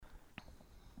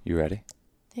You ready?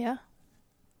 Yeah.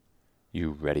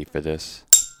 You ready for this?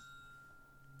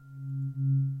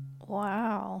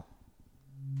 Wow.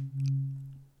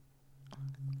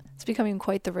 It's becoming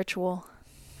quite the ritual.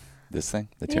 This thing?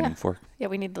 The tuning fork? Yeah,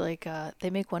 we need they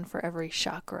make one for every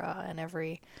chakra and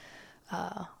every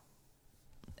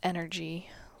energy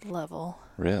level.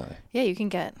 Really? Yeah, you can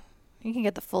get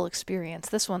the full experience.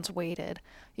 This one's weighted.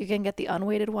 You can get the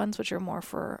unweighted ones, which are more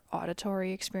for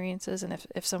auditory experiences. And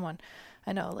if someone,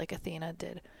 I know like Athena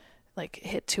did, like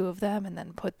hit 2 of them and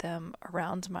then put them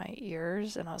around my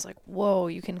ears, and I was like, whoa,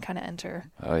 you can kind of enter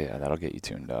Oh yeah, that'll get you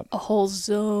tuned up. a whole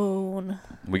zone.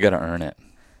 We got to earn it.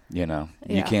 You know,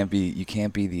 Yeah. you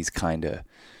can't be these kind of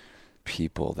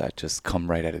people that just come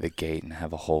right out of the gate and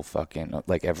have a whole fucking,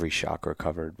 like every chakra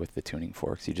covered with the tuning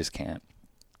forks. You just can't.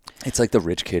 It's like the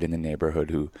rich kid in the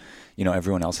neighborhood who, you know,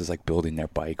 everyone else is like building their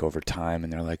bike over time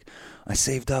and they're like, I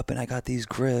saved up and I got these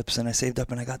grips and I saved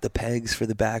up and I got the pegs for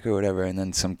the back or whatever. And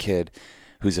then some kid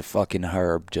who's a fucking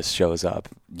herb just shows up,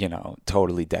 you know,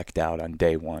 totally decked out on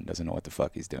day one, doesn't know what the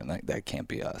fuck he's doing. That can't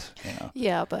be us, you know?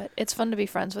 Yeah, but it's fun to be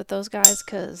friends with those guys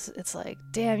because it's like,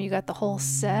 damn, you got the whole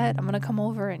set. I'm going to come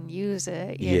over and use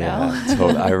it, you know?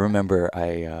 Totally. I remember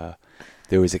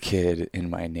there was a kid in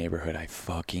my neighborhood I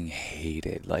fucking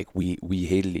hated. Like, we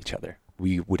hated each other.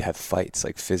 We would have fights,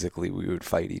 like physically we would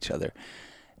fight each other.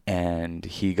 And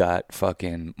he got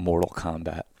fucking Mortal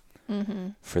Kombat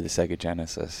for the Sega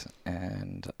Genesis.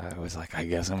 And I was like, I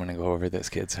guess I'm going to go over to this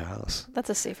kid's house. That's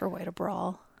a safer way to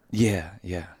brawl. Yeah.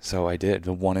 So I did.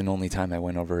 The one and only time I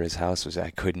went over his house was I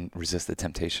couldn't resist the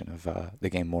temptation of the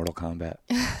game Mortal Kombat,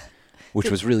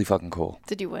 which was really fucking cool.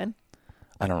 Did you win?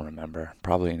 I don't remember.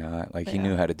 Probably not. Like, he Yeah.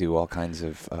 knew how to do all kinds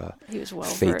of He was well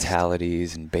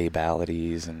fatalities and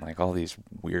babalities and, like, all these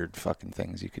weird fucking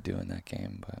things you could do in that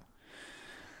game. But,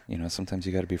 you know, sometimes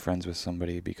you got to be friends with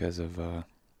somebody because of...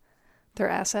 their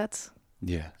assets.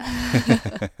 Yeah.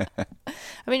 I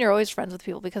mean, you're always friends with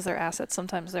people because their assets.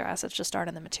 Sometimes their assets just aren't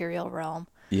in the material realm.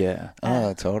 Yeah.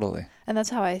 Oh, totally. And that's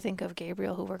how I think of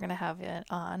Gabriel, who we're going to have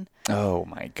on. Oh,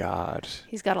 my God.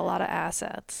 He's got a lot of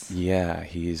assets. Yeah,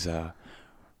 he's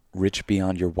rich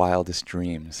beyond your wildest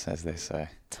dreams, as they say.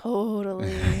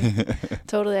 Totally.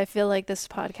 Totally. I feel like this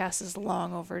podcast is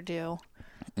long overdue.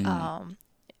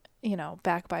 You know,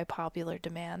 backed by popular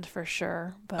demand for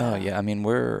sure. But, Oh, yeah. I mean,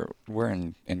 we're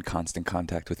in constant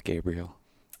contact with Gabriel.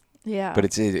 Yeah.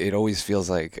 But it always feels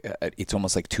like it's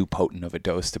almost like too potent of a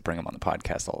dose to bring him on the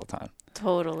podcast all the time.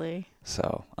 Totally.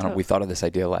 So we thought of this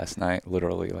idea last night,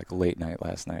 literally like late night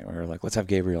last night. We were like, let's have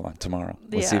Gabriel on tomorrow.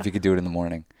 Let's see if he could do it in the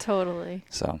morning. Totally.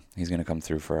 So he's going to come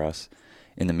through for us.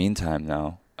 In the meantime,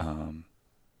 though,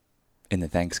 in the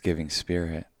Thanksgiving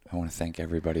spirit, I want to thank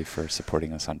everybody for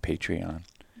supporting us on Patreon.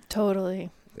 Totally.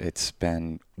 It's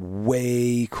been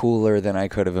way cooler than I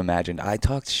could have imagined. I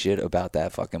talked shit about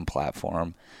that fucking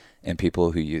platform and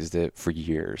people who used it for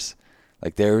years.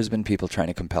 Like, there's been people trying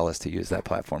to compel us to use that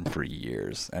platform for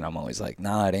years. And I'm always like,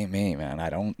 nah, it ain't me, man. I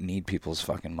don't need people's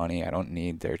fucking money. I don't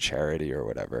need their charity or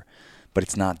whatever. But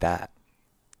it's not that.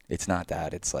 It's not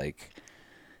that. It's like,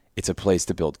 it's a place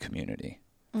to build community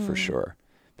for sure.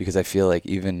 Because I feel like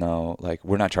even though, like,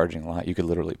 we're not charging a lot, you could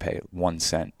literally pay 1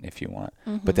 cent if you want.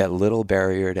 But that little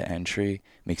barrier to entry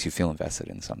makes you feel invested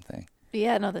in something.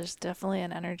 Yeah, no, there's definitely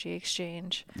an energy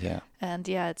exchange. Yeah. And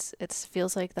yeah, it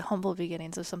feels like the humble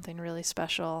beginnings of something really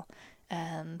special.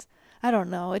 And I don't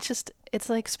know, it's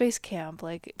like Space Camp,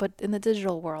 like, but in the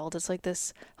digital world, it's like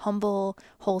this humble,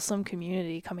 wholesome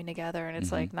community coming together. And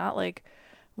it's like, not like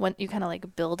when you kind of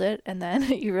like build it and then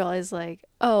you realize like,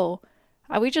 oh,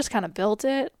 we just kind of built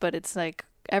it, but it's like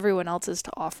everyone else is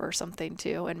to offer something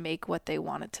too and make what they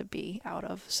want it to be out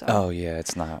of. So. Oh yeah,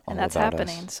 it's not all and that's about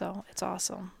happening. us. So it's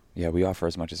awesome. Yeah, we offer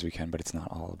as much as we can, but it's not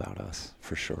all about us,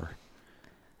 for sure.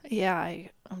 Yeah,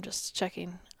 I'm just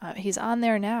checking. He's on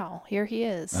there now. Here he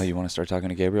is. Oh, you want to start talking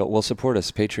to Gabriel? Well, support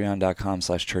us,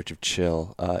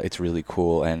 patreon.com/churchofchill. It's really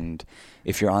cool. And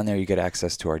if you're on there, you get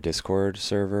access to our Discord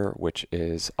server, which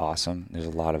is awesome. There's a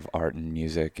lot of art and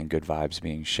music and good vibes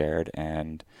being shared.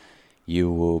 And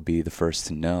you will be the first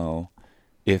to know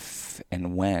if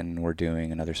and when we're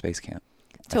doing another Space Camp.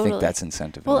 Totally. I think that's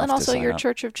incentive. Well, enough and to also sign your up.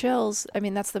 Church of Chills. I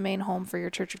mean, that's the main home for your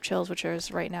Church of Chills, which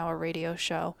is right now a radio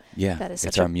show. Yeah, that is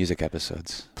it's such our a music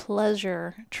episodes.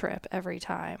 pleasure trip every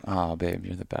time. Oh, babe,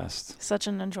 you're the best. Such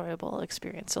an enjoyable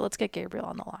experience. So let's get Gabriel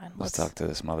on the line. Let's talk to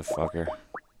this motherfucker.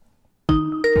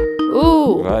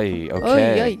 Ooh. Right,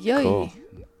 okay, Oy, oy, oy. cool.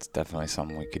 It's definitely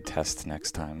something we could test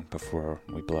next time before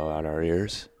we blow out our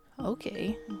ears.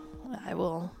 Okay. I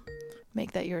will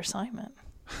make that your assignment.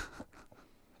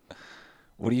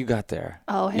 What do you got there?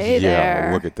 Oh, hey yeah,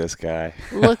 there. look at this guy.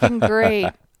 Looking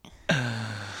great.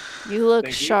 You look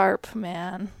Thank you. sharp,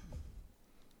 man.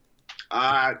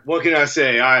 What can I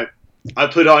say? I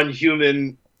put on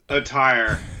human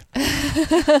attire.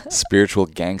 Spiritual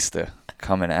gangsta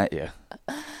coming at you.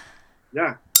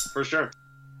 Yeah, for sure.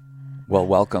 Well,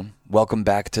 welcome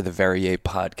back to the Very Ape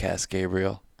podcast,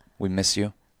 Gabriel. We miss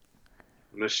you.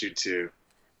 Miss you too.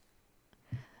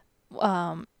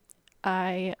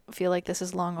 I feel like this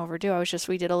is long overdue.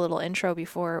 We did a little intro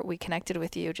before we connected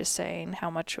with you, just saying how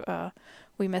much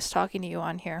we miss talking to you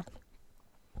on here.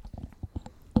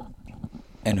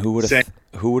 And who would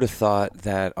have thought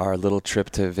that our little trip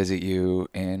to visit you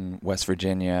in West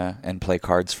Virginia and play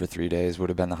cards for 3 days would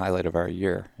have been the highlight of our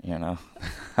year, you know?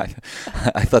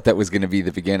 I thought that was going to be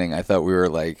the beginning. I thought we were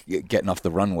like getting off the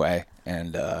runway,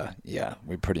 and yeah,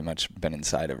 we've pretty much been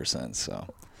inside ever since. So.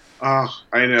 Oh,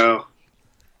 I know.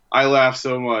 I laughed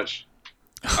so much.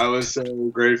 I was so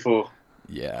grateful.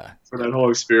 Yeah. For that whole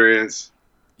experience.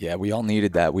 Yeah, we all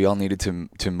needed that. We all needed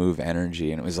to move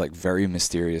energy, and it was like very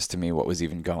mysterious to me what was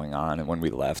even going on. And when we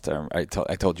left, I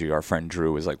told you our friend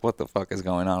Drew was like, "What the fuck is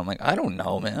going on?" I'm like, "I don't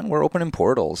know, man. We're opening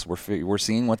portals. We're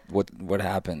seeing what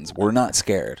happens. We're not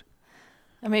scared."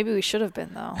 And maybe we should have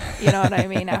been, though. You know what I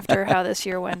mean? After how this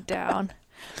year went down.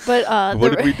 But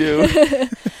what did we do?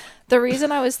 The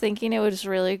reason I was thinking it was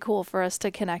really cool for us to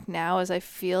connect now is I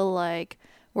feel like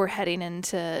we're heading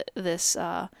into this.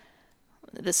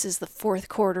 This is the fourth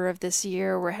quarter of this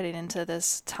year. We're heading into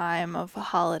this time of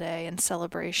holiday and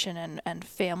celebration and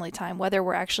family time, whether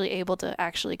we're actually able to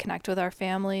actually connect with our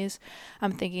families.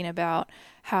 I'm thinking about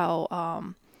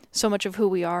how so much of who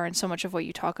we are and so much of what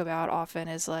you talk about often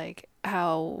is like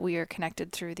how we are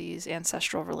connected through these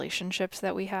ancestral relationships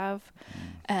that we have.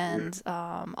 And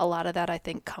a lot of that, I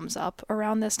think, comes up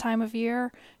around this time of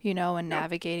year, you know, and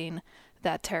navigating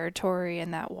that territory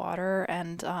and that water.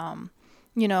 And,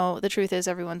 you know, the truth is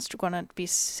everyone's going to be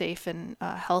safe and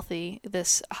healthy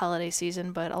this holiday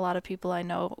season, but a lot of people I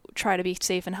know try to be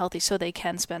safe and healthy so they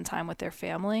can spend time with their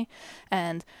family.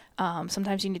 And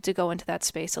sometimes you need to go into that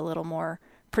space a little more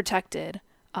protected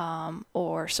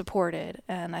or supported.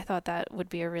 And I thought that would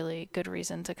be a really good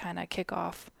reason to kind of kick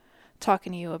off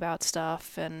talking to you about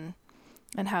stuff and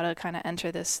how to kind of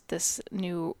enter this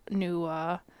new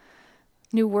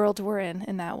world we're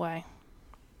in that way.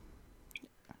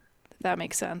 That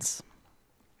makes sense.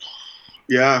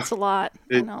 Yeah. It's a lot.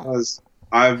 It does.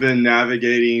 I've been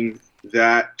navigating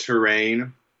that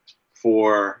terrain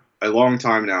for a long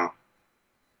time now.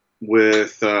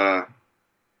 With, I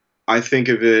think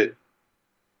of it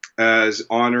as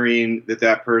honoring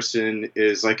that person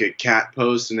is like a cat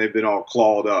post and they've been all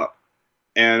clawed up.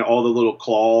 And all the little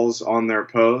claws on their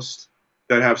post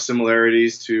that have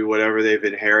similarities to whatever they've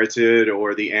inherited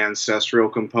or the ancestral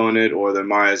component or the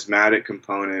miasmatic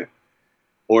component,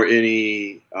 or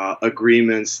any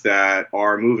agreements that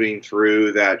are moving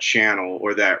through that channel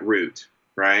or that route,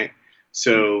 right?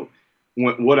 So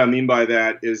what I mean by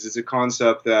that is it's a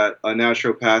concept that a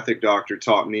naturopathic doctor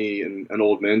taught me, and an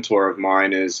old mentor of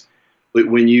mine is,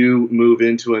 when you move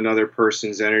into another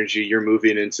person's energy, you're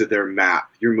moving into their map,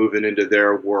 you're moving into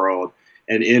their world.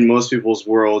 And in most people's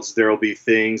worlds, there will be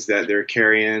things that they're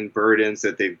carrying, burdens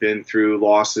that they've been through,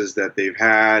 losses that they've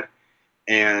had.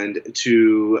 And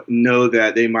to know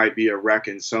that they might be a wreck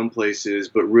in some places,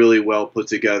 but really well put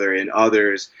together in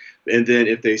others. And then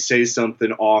if they say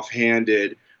something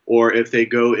offhanded, or if they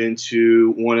go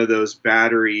into one of those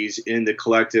batteries in the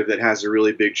collective that has a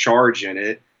really big charge in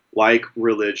it, like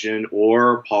religion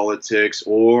or politics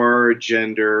or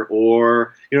gender,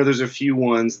 or, you know, there's a few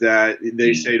ones that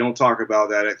they say don't talk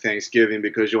about that at Thanksgiving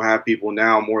because you'll have people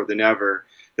now more than ever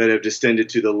that have descended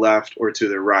to the left or to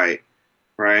the right.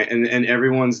 Right. And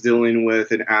everyone's dealing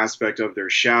with an aspect of their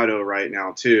shadow right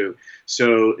now, too.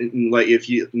 So like if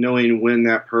you knowing when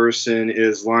that person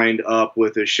is lined up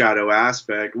with a shadow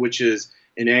aspect, which is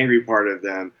an angry part of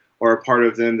them, or a part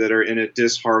of them that are in a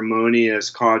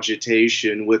disharmonious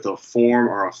cogitation with a form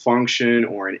or a function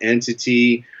or an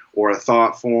entity or a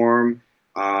thought form,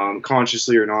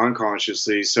 consciously or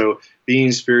non-consciously. So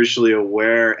being spiritually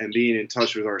aware and being in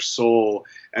touch with our soul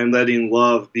and letting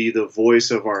love be the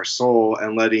voice of our soul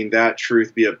and letting that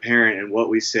truth be apparent in what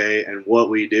we say and what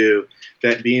we do,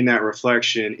 that being that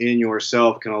reflection in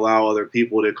yourself can allow other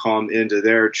people to come into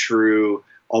their true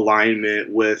alignment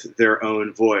with their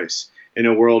own voice. In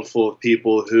a world full of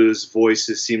people whose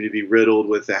voices seem to be riddled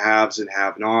with the haves and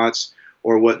have-nots,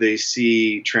 or what they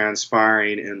see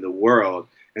transpiring in the world.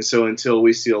 And so until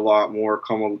we see a lot more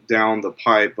come down the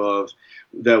pipe of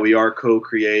that we are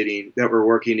co-creating, that we're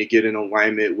working to get in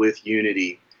alignment with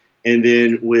unity, and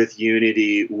then with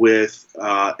unity with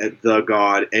the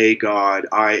God, a God,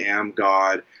 I am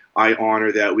God, I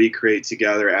honor that we create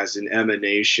together as an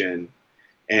emanation.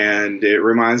 And it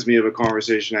reminds me of a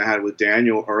conversation I had with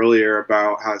Daniel earlier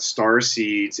about how star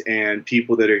seeds and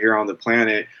people that are here on the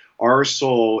planet, our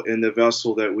soul in the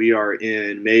vessel that we are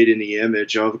in, made in the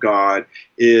image of God,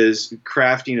 is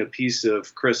crafting a piece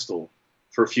of crystal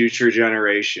for future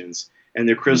generations. And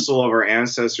the crystal of our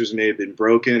ancestors may have been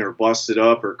broken or busted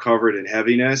up or covered in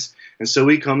heaviness. And so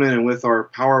we come in and with our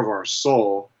power of our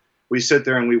soul, we sit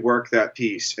there and we work that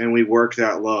peace and we work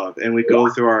that love and we go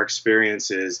through our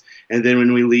experiences. And then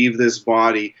when we leave this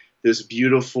body, this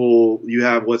beautiful, you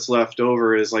have what's left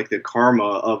over is like the karma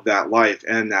of that life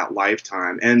and that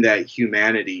lifetime and that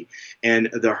humanity and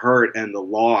the hurt and the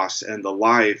loss and the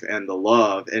life and the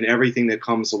love and everything that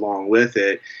comes along with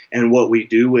it. And what we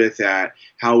do with that,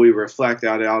 how we reflect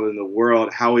that out in the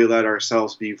world, how we let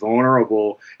ourselves be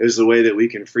vulnerable is the way that we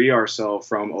can free ourselves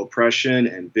from oppression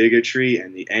and bigotry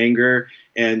and the anger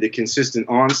and the consistent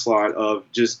onslaught of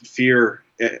just fear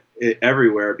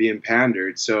everywhere being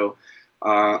pandered. So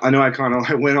I know I kind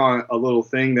of went on a little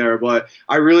thing there, but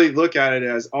I really look at it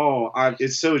as,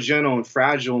 it's so gentle and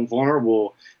fragile and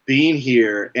vulnerable being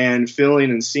here and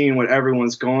feeling and seeing what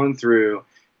everyone's going through,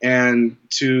 and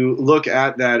to look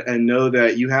at that and know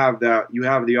that you have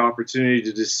the opportunity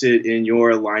to just sit in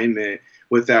your alignment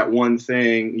with that one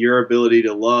thing. Your ability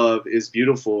to love is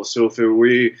beautiful. So if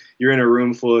you're in a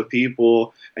room full of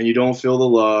people and you don't feel the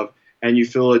love, and you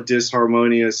feel a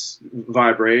disharmonious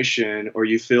vibration, or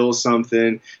you feel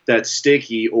something that's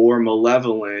sticky or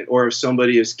malevolent, or if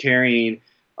somebody is carrying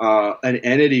an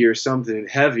entity or something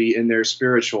heavy in their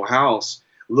spiritual house,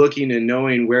 looking and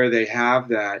knowing where they have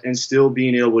that and still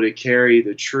being able to carry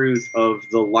the truth of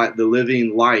the light, the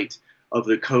living light of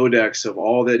the codex of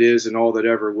all that is and all that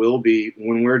ever will be.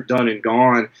 When we're done and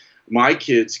gone, my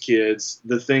kids,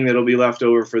 the thing that'll be left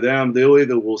over for them, they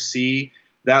either will see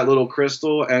that little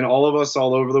crystal, and all of us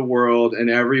all over the world and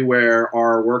everywhere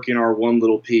are working our one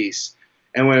little piece.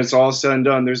 And when it's all said and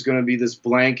done, there's going to be this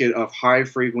blanket of high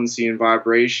frequency and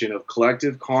vibration of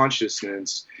collective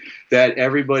consciousness that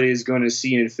everybody is going to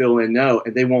see and feel and know,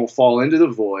 and they won't fall into the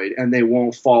void, and they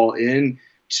won't fall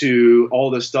into all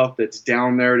the stuff that's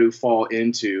down there to fall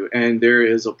into. And there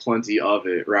is a plenty of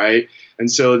it, right?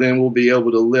 And so then we'll be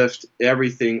able to lift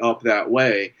everything up that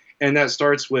way. And that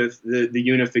starts with the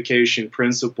unification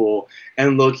principle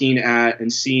and looking at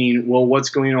and seeing, well,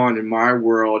 what's going on in my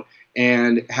world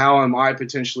and how am I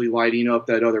potentially lighting up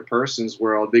that other person's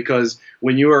world? Because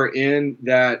when you are in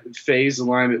that phase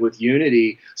alignment with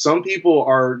unity, some people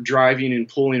are driving and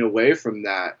pulling away from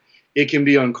that. It can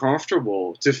be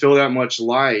uncomfortable to feel that much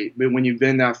light, but when you've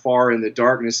been that far in the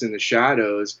darkness and the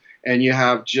shadows, and you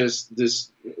have just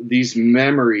these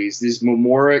memories, these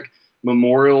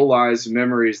memorialized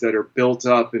memories that are built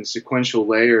up in sequential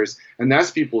layers, and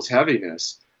that's people's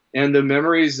heaviness. And the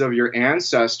memories of your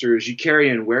ancestors, you carry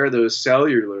and wear those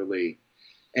cellularly,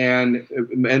 and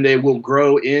they will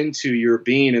grow into your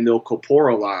being, and they'll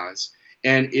corporalize,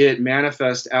 and it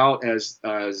manifests out as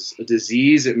a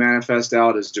disease, it manifests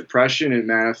out as depression, it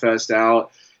manifests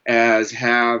out as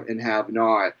have and have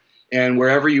not. And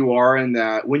wherever you are in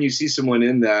that, when you see someone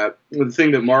in that, the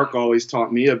thing that Mark always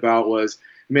taught me about was,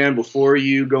 man, before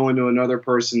you go into another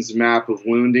person's map of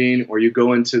wounding or you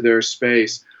go into their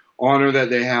space, honor that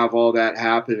they have all that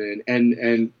happening,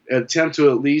 and attempt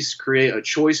to at least create a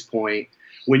choice point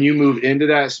when you move into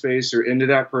that space or into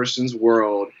that person's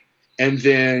world, and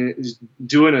then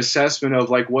do an assessment of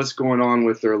like what's going on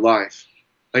with their life.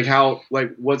 And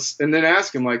then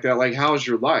ask them like that, like, how's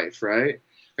your life, right?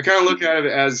 I kind of look at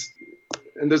it as,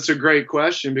 and that's a great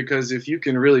question, because if you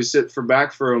can really sit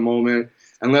back for a moment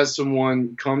and let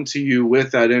someone come to you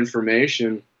with that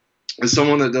information, as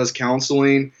someone that does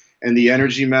counseling and the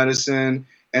energy medicine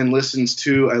and listens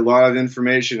to a lot of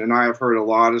information, and I have heard a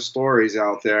lot of stories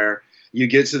out there, you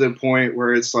get to the point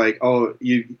where it's like,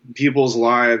 people's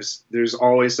lives, there's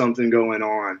always something going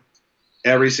on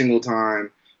every single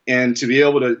time. And to be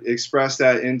able to express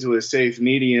that into a safe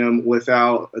medium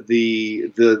without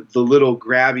the little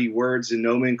grabby words and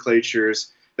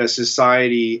nomenclatures that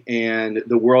society and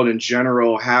the world in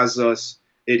general has us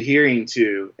adhering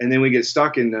to, and then we get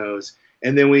stuck in those,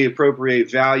 and then we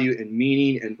appropriate value and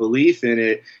meaning and belief in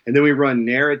it, and then we run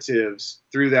narratives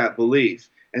through that belief,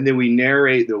 and then we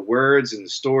narrate the words and the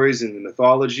stories and the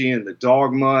mythology and the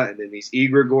dogma, and then these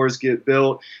egregores get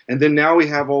built, and then now we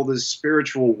have all this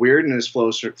spiritual weirdness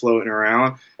floating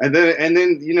around, and then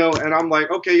and I'm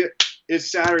like, okay, it's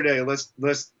Saturday, let's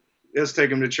take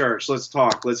them to church. Let's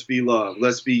talk. Let's be love.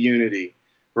 Let's be unity,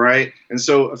 right? And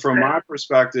so from my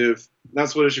perspective,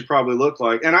 that's what it should probably look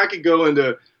like. And I could go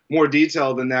into more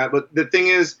detail than that. But the thing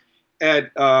is,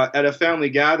 at a family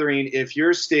gathering, if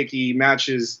your sticky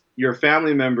matches your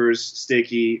family member's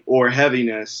sticky or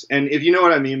heaviness, and if you know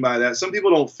what I mean by that, some people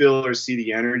don't feel or see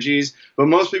the energies, but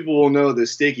most people will know the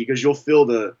sticky because you'll feel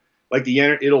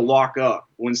it'll lock up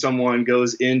when someone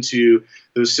goes into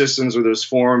those systems or those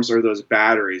forms or those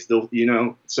batteries.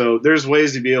 So there's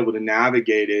ways to be able to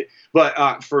navigate it.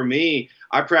 But for me,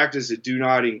 I practice a do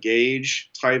not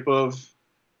engage type of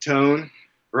tone,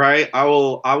 right? I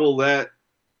don't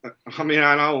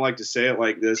like to say it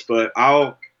like this, but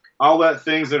I'll let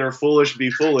things that are foolish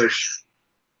be foolish,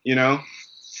 you know?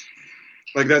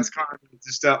 Like that's kind of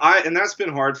the stuff. And that's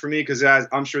been hard for me because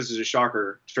I'm sure this is a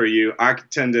shocker for you. I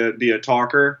tend to be a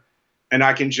talker and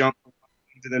I can jump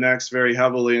into the next very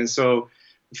heavily. And so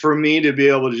for me to be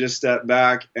able to just step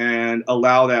back and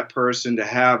allow that person to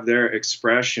have their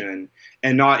expression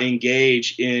and not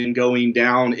engage in going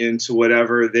down into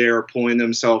whatever they're pulling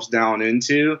themselves down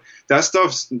into, that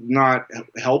stuff's not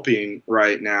helping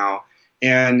right now.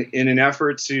 And in an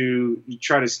effort to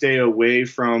try to stay away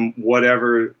from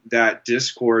whatever that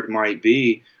discord might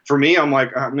be, for me, I'm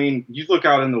like, I mean, you look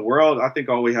out in the world, I think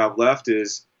all we have left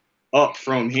is up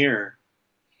from here,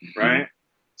 right?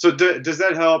 So does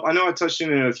that help? I know I touched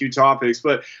in a few topics,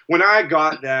 but when I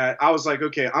got that, I was like,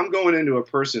 okay, I'm going into a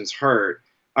person's hurt.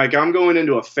 Like I'm going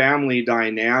into a family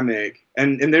dynamic,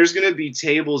 and there's going to be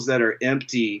tables that are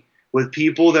empty with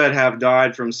people that have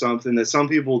died from something that some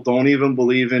people don't even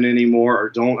believe in anymore or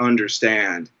don't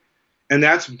understand. And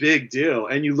that's a big deal.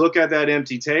 And you look at that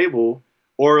empty table,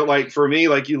 or like for me,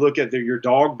 like you look at your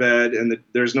dog bed and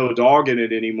there's no dog in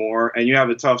it anymore, and you have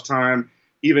a tough time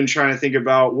even trying to think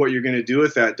about what you're going to do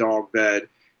with that dog bed,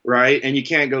 right? And you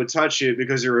can't go touch it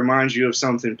because it reminds you of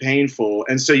something painful.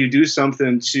 And so you do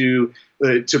something to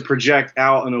project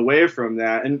out and away from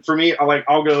that. And for me,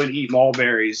 I'll go and eat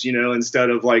mulberries,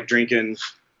 instead of like drinking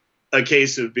a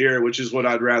case of beer, which is what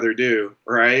I'd rather do,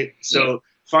 right? So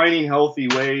finding healthy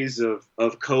ways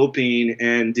of coping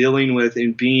and dealing with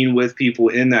and being with people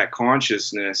in that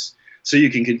consciousness so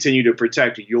you can continue to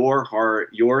protect your heart,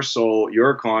 your soul,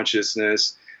 your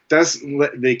consciousness. That's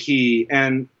the key.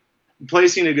 And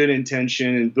placing a good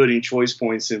intention and putting choice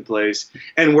points in place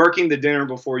and working the dinner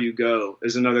before you go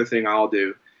is another thing I'll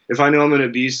do. If I know I'm going to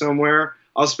be somewhere,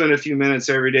 I'll spend a few minutes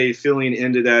every day feeling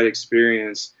into that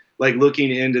experience, like looking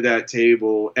into that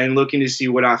table and looking to see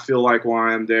what I feel like while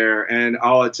I'm there. And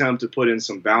I'll attempt to put in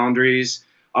some boundaries.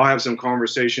 I'll have some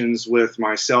conversations with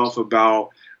myself about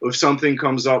if something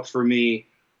comes up for me,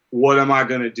 what am I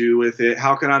going to do with it?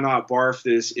 How can I not barf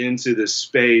this into the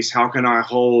space? How can I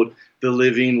hold the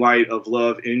living light of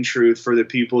love in truth for the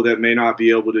people that may not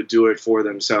be able to do it for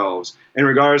themselves? And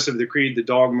regardless of the creed, the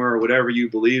dogma, or whatever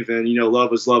you believe in,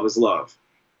 love is love,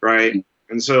 right?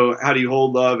 And so how do you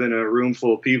hold love in a room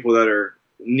full of people that are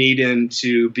needing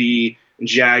to be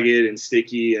jagged and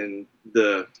sticky and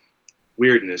the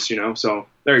weirdness, So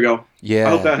there you go. Yeah. I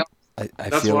hope that helps.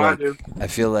 I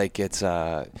feel like it's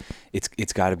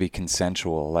got to be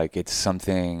consensual. Like it's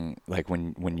something like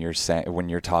when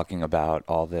you're talking about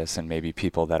all this and maybe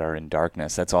people that are in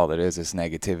darkness, that's all it is. It's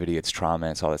negativity, it's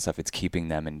trauma, it's all that stuff. It's keeping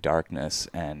them in darkness.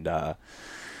 And I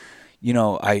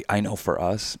know for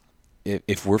us,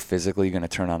 if we're physically going to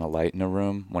turn on a light in a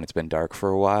room when it's been dark for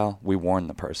a while, we warn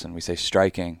the person. We say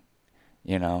striking.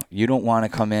 You don't want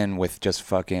to come in with just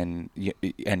fucking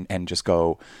and just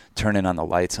go turning on the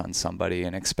lights on somebody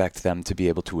and expect them to be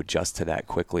able to adjust to that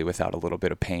quickly without a little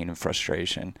bit of pain and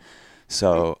frustration.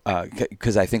 So,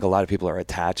 because I think a lot of people are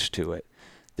attached to it.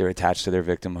 They're attached to their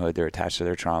victimhood. They're attached to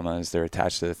their traumas. They're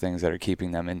attached to the things that are keeping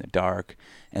them in the dark,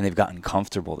 and they've gotten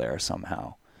comfortable there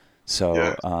somehow.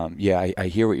 So, I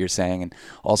hear what you're saying, and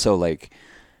also like.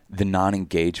 The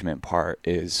non-engagement part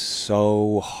is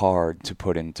so hard to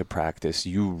put into practice.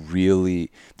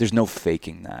 There's no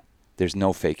faking that.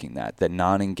 That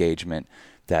non-engagement,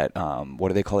 that what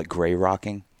do they call it? Gray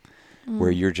rocking, where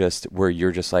you're just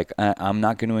like, I'm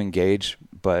not going to engage,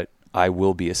 but I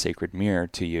will be a sacred mirror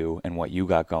to you and what you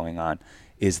got going on,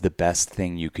 is the best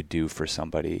thing you could do for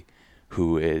somebody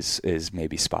who is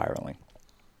maybe spiraling.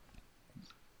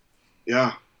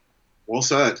 Yeah, well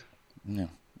said. Yeah.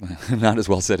 Not as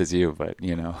well said as you, but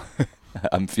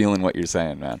I'm feeling what you're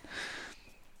saying, man.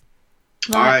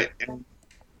 All right.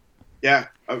 Yeah.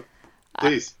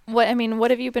 Please. What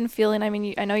have you been feeling?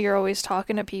 I know you're always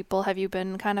talking to people. Have you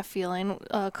been kind of feeling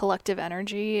collective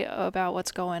energy about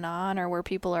what's going on or where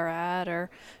people are at, or,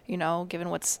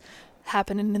 given what's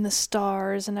happening in the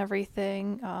stars and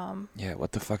everything? Yeah.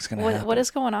 What the fuck's going to happen? What is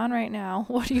going on right now?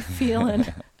 What are you feeling?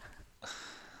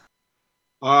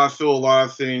 I feel a lot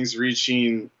of things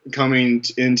coming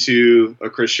into a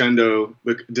crescendo.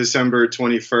 December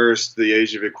 21st, the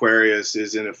age of Aquarius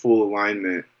is in a full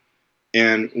alignment.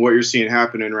 And what you're seeing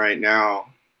happening right now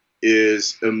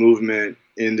is a movement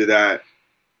into that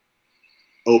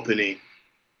opening.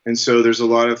 And so there's a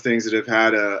lot of things that have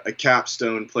had a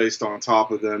capstone placed on top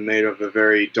of them made of a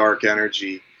very dark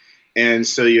energy. And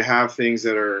so you have things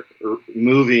that are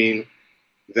moving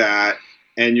that,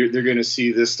 and they're going to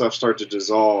see this stuff start to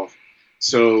dissolve.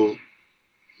 So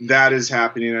that is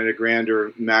happening at a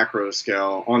grander macro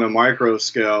scale. On a micro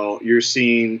scale, you're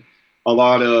seeing a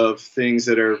lot of things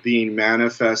that are being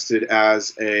manifested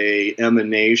as a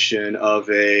emanation of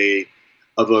a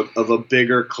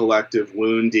bigger collective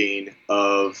wounding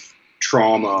of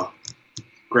trauma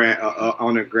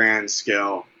on a grand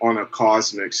scale, on a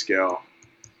cosmic scale,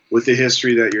 with the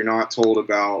history that you're not told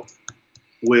about,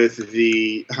 with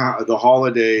the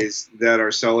holidays that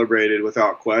are celebrated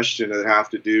without question that have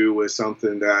to do with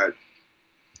something that,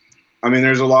 I mean,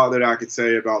 there's a lot that I could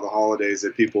say about the holidays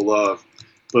that people love.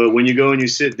 But when you go and you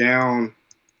sit down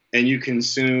and you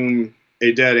consume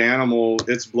a dead animal,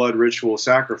 it's blood ritual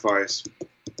sacrifice.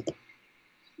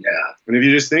 Yeah. And if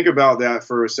you just think about that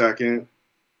for a second,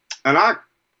 and I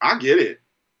get it.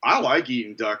 I like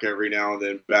eating duck every now and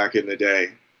then back in the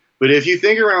day. But if you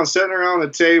think around sitting around a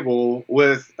table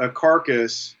with a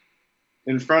carcass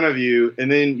in front of you, and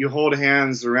then you hold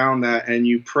hands around that and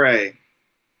you pray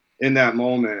in that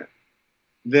moment,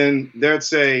 then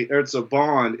it's a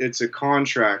bond, it's a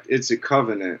contract, it's a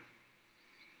covenant.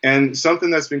 And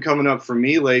something that's been coming up for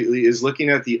me lately is looking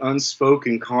at the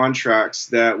unspoken contracts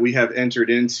that we have entered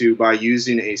into by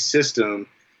using a system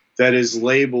that is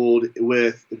labeled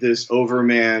with this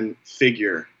overman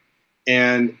figure.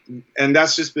 And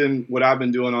that's just been what I've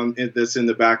been doing on this in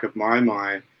the back of my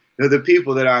mind. You know, the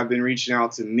people that have been reaching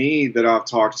out to me that I've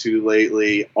talked to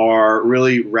lately are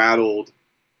really rattled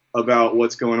about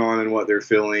what's going on and what they're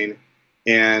feeling,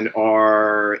 and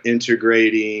are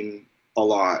integrating a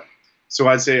lot. So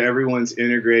I'd say everyone's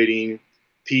integrating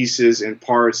pieces and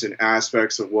parts and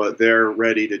aspects of what they're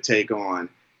ready to take on.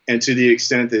 And to the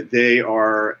extent that they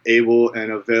are able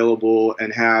and available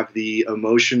and have the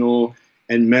emotional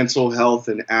and mental health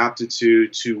and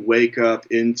aptitude to wake up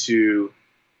into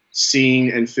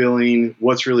seeing and feeling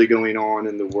what's really going on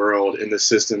in the world and the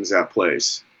systems at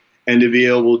place. And to be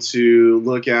able to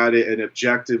look at it and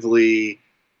objectively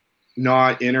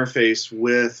not interface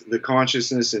with the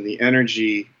consciousness and the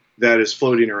energy that is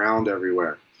floating around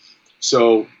everywhere.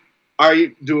 So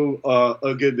I do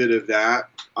a good bit of that.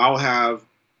 I'll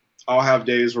have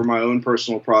days where my own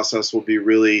personal process will be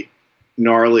really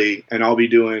gnarly, and I'll be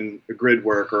doing grid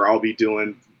work, or I'll be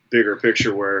doing bigger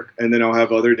picture work. And then I'll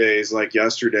have other days like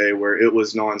yesterday where it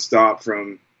was nonstop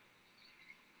from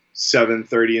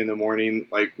 7:30 in the morning,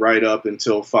 like right up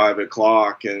until 5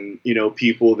 o'clock. And, you know,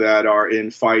 people that are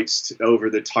in fights over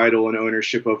the title and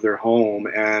ownership of their home,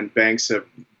 and banks have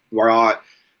brought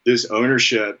this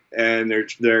ownership, and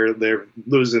they're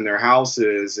losing their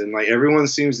houses. And like everyone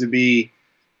seems to be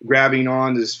grabbing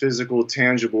on this physical,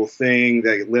 tangible thing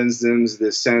that lends them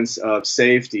this sense of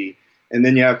safety. And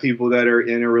then you have people that are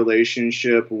in a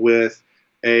relationship with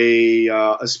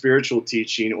a spiritual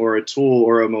teaching or a tool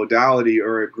or a modality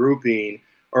or a grouping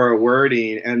or a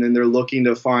wording, and then they're looking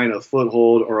to find a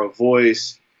foothold or a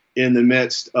voice in the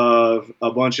midst of a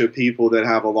bunch of people that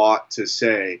have a lot to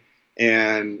say.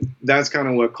 And that's kind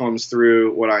of what comes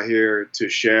through what I hear to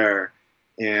share.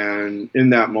 And in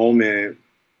that moment,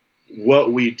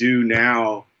 what we do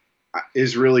now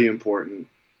is really important.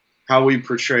 How we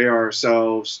portray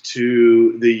ourselves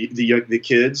to the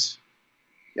kids.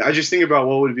 I just think about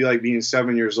what would it be like being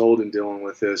 7 years old and dealing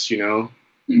with this, you know?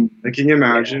 Like, can you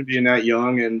imagine being that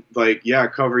young and like, yeah,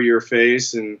 cover your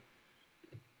face and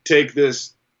take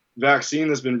this vaccine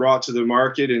that's been brought to the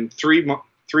market in 3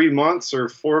 months or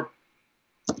 4,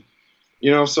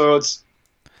 you know, so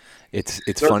It's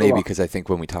funny because I think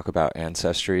when we talk about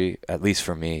ancestry, at least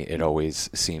for me,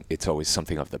 it's always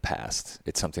something of the past.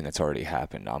 It's something that's already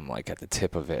happened. I'm like at the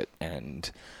tip of it,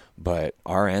 but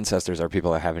our ancestors are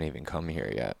people that haven't even come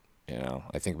here yet. You know,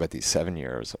 I think about these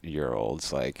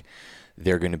 7-year-olds, like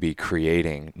they're going to be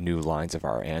creating new lines of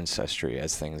our ancestry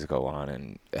as things go on,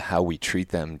 and how we treat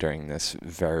them during this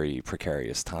very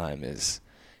precarious time is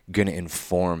going to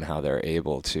inform how they're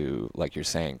able to, like you're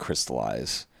saying,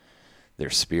 crystallize their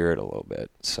spirit a little bit.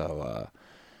 So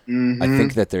I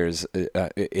think that there's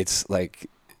it's like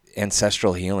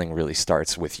ancestral healing really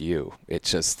starts with you.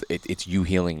 It's you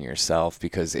healing yourself,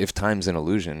 because if time's an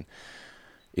illusion,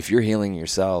 if you're healing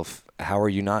yourself how are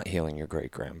you not healing your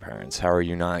great grandparents? How are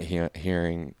you not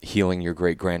healing your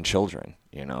great grandchildren?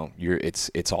 You know,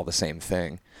 it's all the same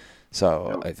thing.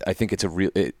 So I think it's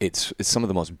it's some of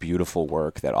the most beautiful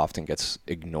work that often gets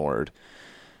ignored,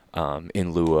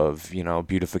 in lieu of, you know,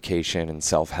 beautification and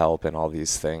self-help and all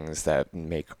these things that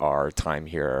make our time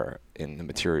here in the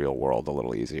material world a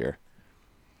little easier.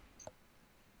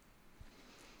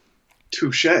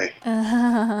 Touche.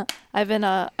 I've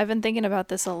been thinking about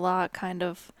this a lot, kind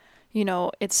of, you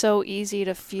know, it's so easy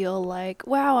to feel like,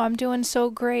 wow, I'm doing so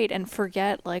great, and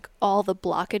forget like all the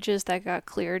blockages that got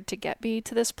cleared to get me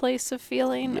to this place of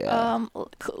feeling, Yeah.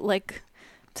 like,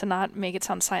 to not make it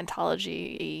sound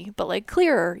Scientology-y, but like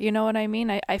clearer, you know what I mean?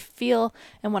 I feel,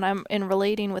 and when I'm in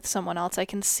relating with someone else, I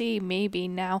can see maybe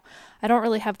now, I don't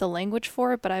really have the language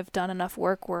for it, but I've done enough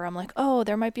work where I'm like, oh,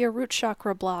 there might be a root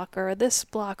chakra block, or this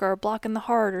block, or a block in the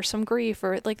heart, or some grief,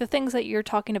 or like the things that you're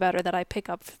talking about, or that I pick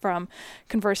up from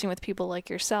conversing with people like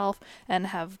yourself and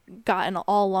have gotten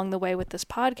all along the way with this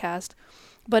podcast.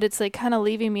 But it's like kind of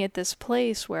leaving me at this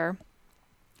place where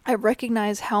I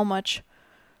recognize how much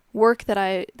work that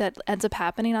ends up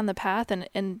happening on the path,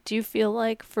 and do you feel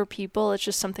like for people it's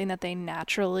just something that they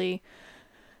naturally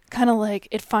kind of like,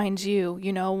 it finds you,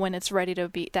 you know, when it's ready to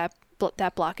be, that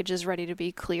blockage is ready to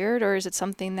be cleared, or is it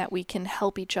something that we can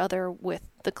help each other with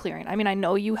the clearing? I mean, I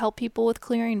know you help people with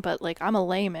clearing, but like, I'm a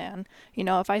layman, you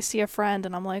know, if I see a friend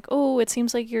and I'm like, oh, it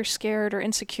seems like you're scared or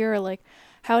insecure, like,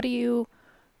 how do you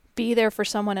be there for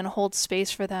someone and hold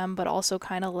space for them, but also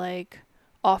kind of like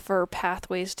offer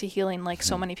pathways to healing, like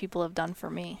so many people have done for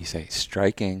me? You say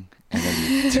striking, and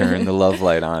then you turn the love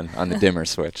light on the dimmer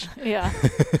switch. Yeah.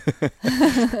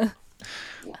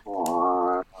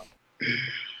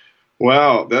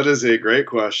 Wow, that is a great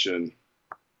question.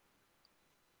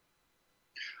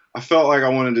 I felt like I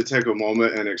wanted to take a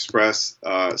moment and express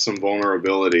some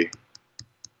vulnerability.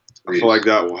 I feel like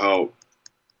that will help.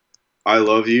 I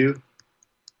love you.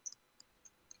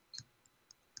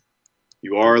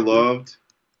 You are loved.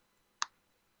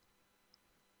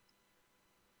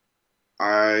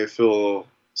 I feel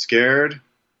scared,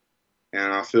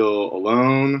 and I feel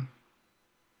alone,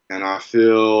 and I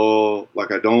feel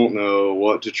like I don't know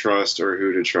what to trust or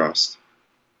who to trust.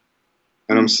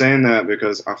 And I'm saying that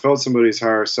because I felt somebody's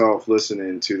higher self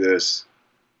listening to this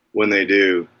when they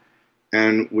do.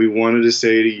 And we wanted to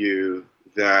say to you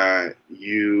that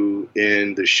you,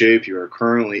 in the shape you are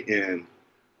currently in,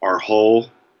 are whole,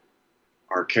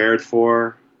 are cared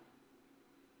for,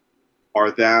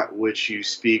 are that which you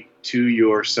speak to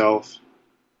yourself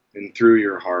and through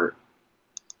your heart.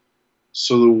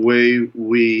 So the way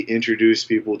we introduce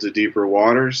people to deeper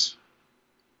waters,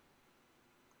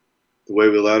 the way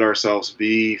we let ourselves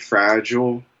be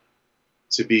fragile,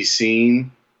 to be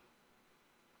seen,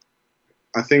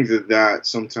 I think that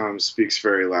sometimes speaks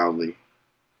very loudly.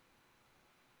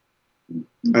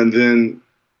 And then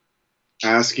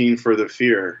asking for the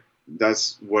fear,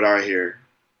 that's what I hear.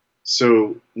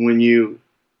 So when you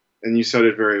said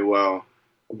it very well,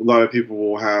 a lot of people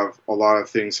will have a lot of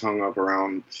things hung up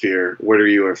around fear. What are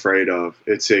you afraid of?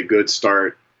 It's a good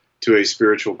start to a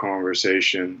spiritual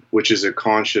conversation, which is a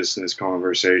consciousness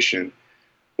conversation,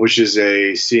 which is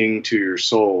a seeing to your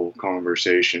soul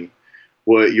conversation.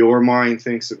 What your mind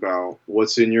thinks about,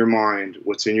 what's in your mind,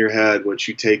 what's in your head, what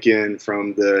you take in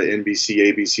from the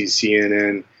NBC, ABC,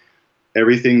 CNN,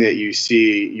 everything that you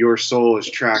see, your soul is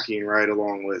tracking right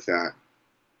along with that.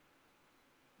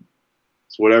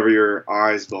 It's whatever your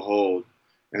eyes behold.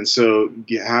 And so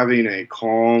having a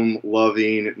calm,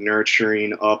 loving,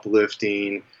 nurturing,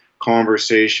 uplifting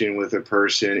conversation with a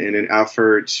person in an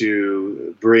effort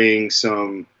to bring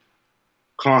some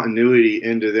continuity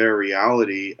into their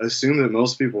reality, assume that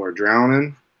most people are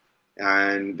drowning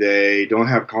and they don't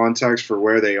have context for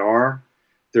where they are.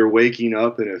 They're waking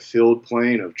up in a filled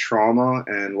plane of trauma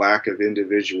and lack of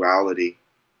individuality.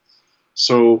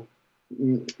 So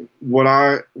what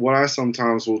I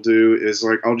sometimes will do is,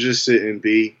 like, I'll just sit and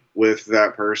be with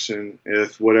that person,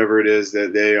 if whatever it is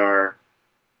that they are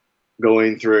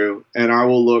going through, and I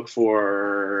will look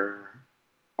for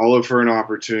an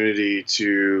opportunity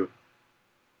to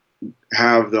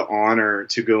have the honor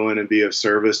to go in and be of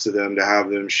service to them, to have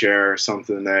them share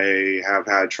something they have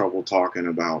had trouble talking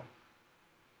about.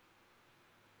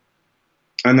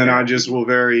 And then I'll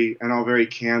very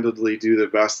candidly do the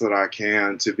best that I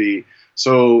can to be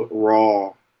so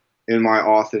raw in my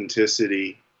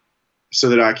authenticity so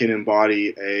that I can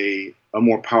embody a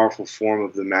more powerful form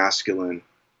of the masculine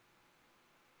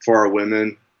for our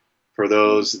women, for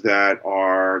those that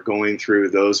are going through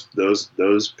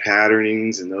those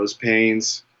patternings and those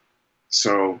pains.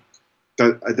 So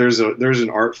there's an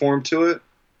art form to it.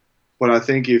 But I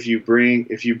think if you bring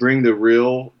the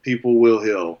real, people will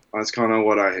heal. That's kind of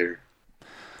what I hear.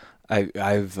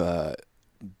 I've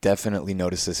definitely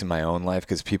noticed this in my own life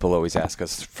because people always ask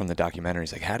us from the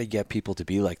documentaries, like, how do you get people to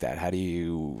be like that? How do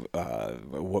you,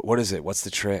 what is it? What's the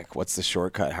trick? What's the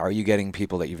shortcut? How are you getting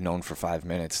people that you've known for 5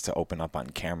 minutes to open up on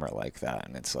camera like that?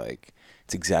 And it's like,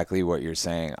 it's exactly what you're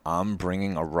saying. I'm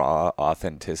bringing a raw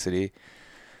authenticity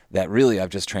that really I've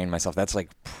just trained myself. That's like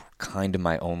kind of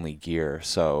my only gear.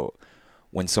 So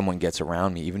when someone gets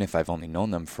around me, even if I've only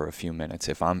known them for a few minutes,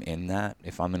 if I'm in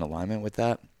alignment with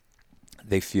that,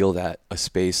 they feel that a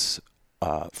space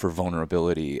for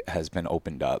vulnerability has been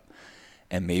opened up.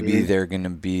 And maybe they're going to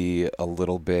be a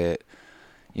little bit,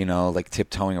 like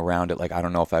tiptoeing around it. Like, I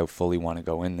don't know if I fully want to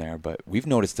go in there, but we've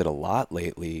noticed it a lot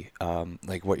lately.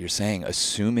 Like what you're saying,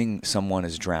 assuming someone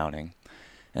is drowning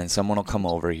and someone will come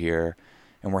over here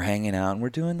and we're hanging out and we're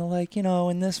doing the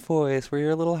in this voice where you're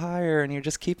a little higher and you're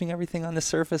just keeping everything on the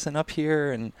surface and up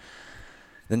here. And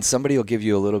then somebody will give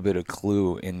you a little bit of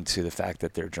clue into the fact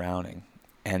that they're drowning.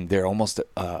 And they're almost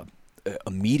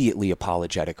immediately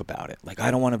apologetic about it. Like, I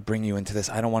don't want to bring you into this.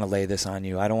 I don't want to lay this on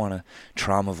you. I don't want to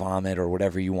trauma vomit or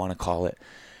whatever you want to call it.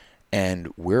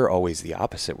 And we're always the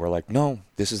opposite. We're like, no,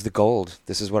 this is the gold.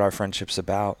 This is what our friendship's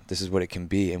about. This is what it can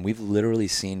be. And we've literally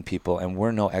seen people, and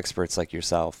we're no experts like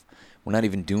yourself. We're not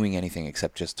even doing anything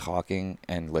except just talking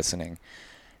and listening,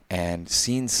 and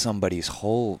seeing somebody's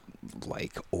whole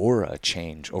aura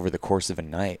change over the course of a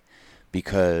night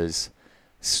because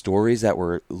stories that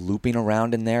were looping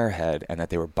around in their head and that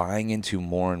they were buying into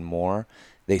more and more,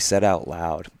 they said out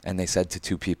loud, and they said to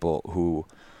two people who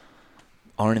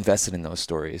aren't invested in those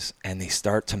stories, and they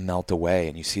start to melt away,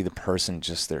 and you see the person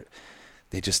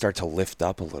they just start to lift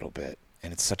up a little bit.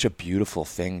 And it's such a beautiful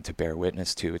thing to bear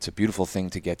witness to. It's a beautiful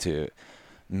thing to get to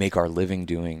make our living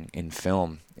doing in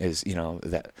film is,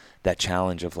 that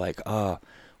challenge of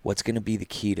what's going to be the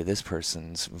key to this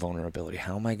person's vulnerability?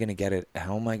 How am I going to get it?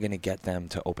 How am I going to get them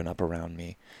to open up around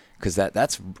me? Because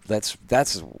that's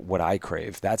what I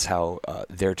crave. That's how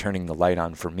they're turning the light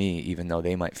on for me, even though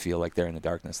they might feel like they're in the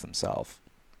darkness themselves.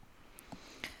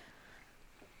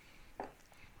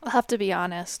 I'll have to be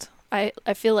honest. I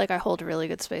feel like I hold really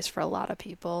good space for a lot of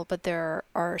people, but there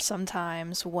are some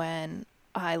times when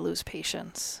I lose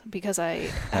patience because I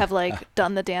have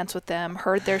done the dance with them,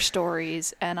 heard their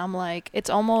stories, and I'm like, it's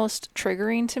almost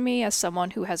triggering to me as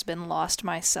someone who has been lost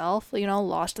myself,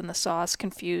 lost in the sauce,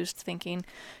 confused, thinking,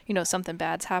 something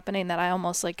bad's happening, that I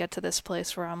almost get to this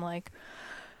place where I'm like,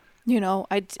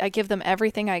 I give them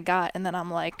everything I got, and then I'm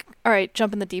like, all right,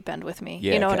 jump in the deep end with me.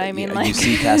 Yeah, you know what I mean? Yeah. You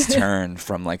see Cass turn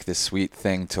from this sweet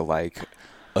thing to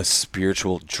a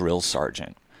spiritual drill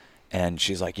sergeant. And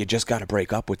she's like, you just got to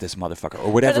break up with this motherfucker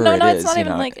or whatever no, it is. It's not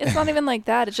even it's not even like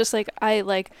that. It's just and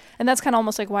that's kind of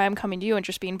almost why I'm coming to you and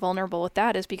just being vulnerable with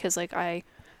that is because I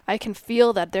can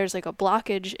feel that there's a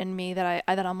blockage in me that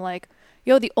I'm like,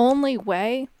 yo, the only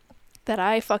way that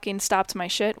I fucking stopped my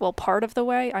shit, well, part of the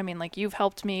way, I mean, you've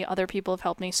helped me, other people have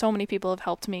helped me, so many people have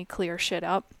helped me clear shit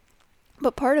up.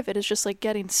 But part of it is just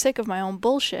getting sick of my own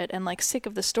bullshit and sick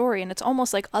of the story. And it's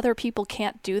almost like other people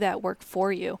can't do that work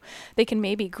for you. They can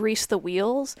maybe grease the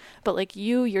wheels, but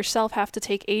you yourself have to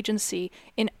take agency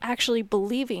in actually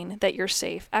believing that you're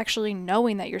safe, actually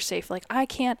knowing that you're safe.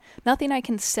 Nothing I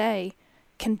can say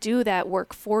can do that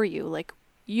work for you.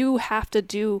 You have to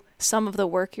do some of the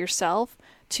work yourself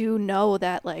to know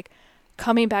that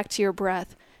coming back to your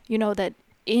breath,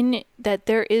 that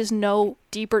there is no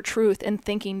deeper truth in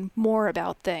thinking more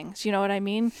about things. You know what I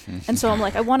mean? And so I'm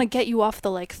I want to get you off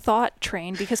the thought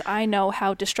train because I know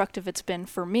how destructive it's been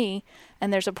for me.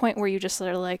 And there's a point where you just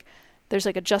there's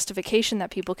a justification that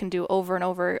people can do over and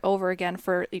over again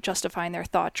for justifying their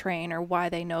thought train or why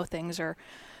they know things are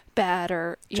bad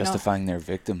or justifying their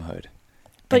victimhood.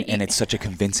 And it's such a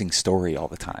convincing story all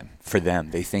the time for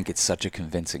them. They think it's such a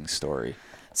convincing story.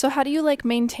 So how do you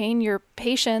maintain your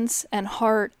patience and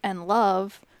heart and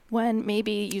love when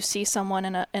maybe you see someone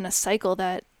in a cycle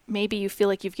that maybe you feel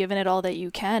like you've given it all that you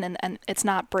can and it's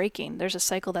not breaking? There's a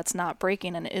cycle that's not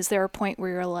breaking. And is there a point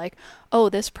where you're like, oh,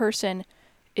 this person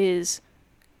is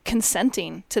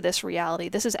consenting to this reality?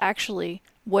 This is actually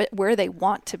where they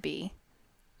want to be.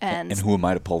 And who am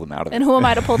I to pull them out of it? And who am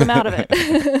I to pull them out of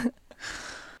it?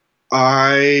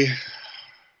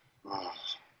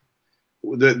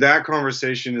 That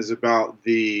conversation is about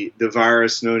the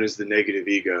virus known as the negative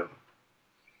ego.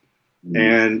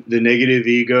 And the negative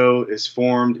ego is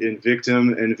formed in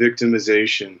victim and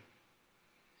victimization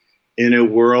in a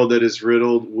world that is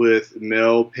riddled with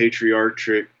male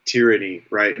patriarchic tyranny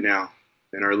right now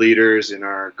in our leaders, in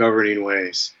our governing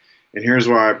ways. And here's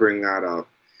why I bring that up.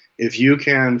 If you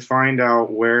can find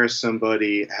out where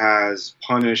somebody has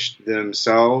punished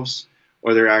themselves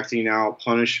or they're acting out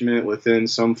punishment within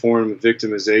some form of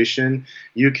victimization,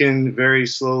 you can very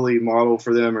slowly model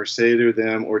for them or say to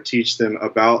them or teach them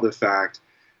about the fact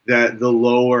that the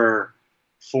lower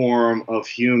form of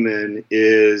human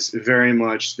is very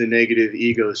much the negative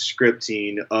ego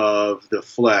scripting of the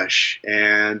flesh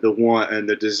and the want and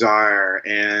the desire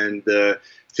and the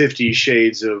 50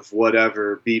 shades of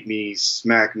whatever, beat me,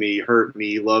 smack me, hurt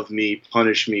me, love me,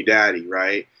 punish me, daddy,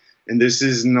 right? And this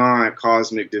is not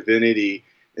cosmic divinity,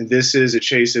 and this is a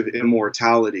chase of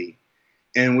immortality.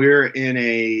 And we're in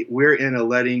a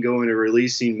letting go and a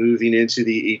releasing, moving into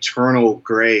the eternal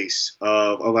grace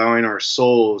of allowing our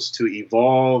souls to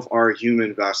evolve our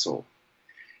human vessel.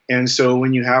 And so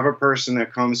when you have a person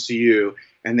that comes to you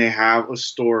and they have a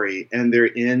story and they're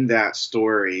in that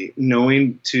story,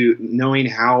 knowing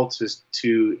how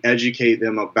to educate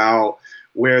them about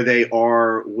where they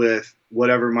are with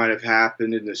whatever might have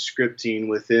happened in the scripting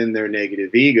within their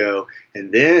negative ego,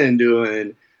 and then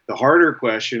doing the harder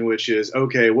question, which is,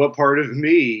 okay, what part of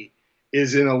me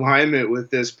is in alignment with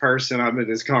this person I'm in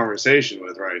this conversation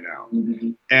with right now? Mm-hmm.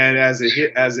 And as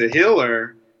a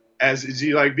healer, as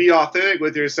you like be authentic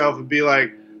with yourself and be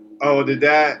like, oh, did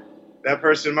that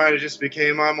person might have just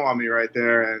became my mommy right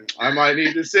there, and I might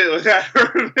need to sit with that for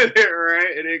a minute,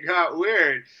 right? And it got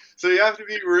weird. So you have to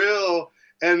be real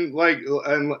and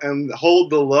and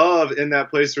hold the love in that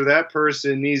place where that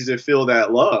person needs to feel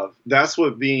that love. That's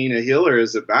what being a healer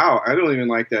is about. I don't even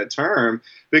like that term,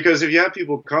 because if you have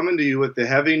people coming to you with the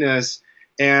heaviness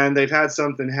and they've had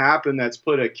something happen that's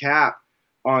put a cap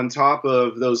on top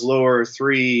of those lower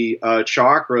three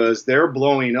chakras, they're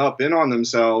blowing up in on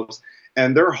themselves,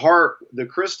 and their heart, the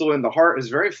crystal in the heart, is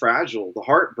very fragile. The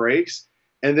heart breaks,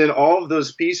 and then all of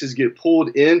those pieces get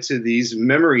pulled into these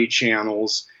memory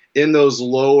channels in those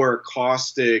lower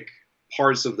caustic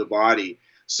parts of the body.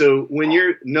 So when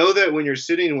you're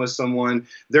sitting with someone,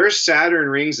 their Saturn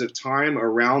rings of time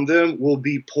around them will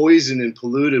be poisoned and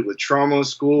polluted with trauma,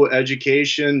 school,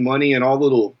 education, money, and all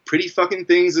little pretty fucking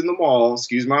things in the mall,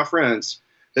 excuse my friends,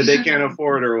 that they can't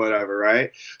afford or whatever,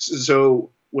 right? So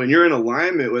when you're in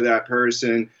alignment with that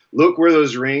person, look where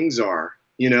those rings are.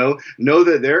 Know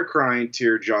that they're crying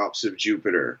teardrops of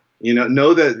Jupiter.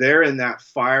 Know that they're in that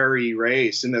fiery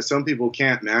race, and that some people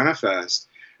can't manifest.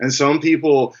 And some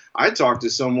people, I talked to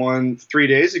someone 3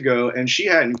 days ago, and she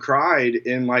hadn't cried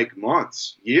in like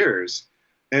months, years.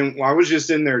 And I was just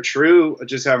in there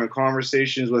just having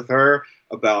conversations with her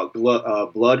about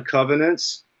blood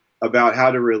covenants, about how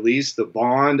to release the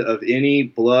bond of any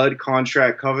blood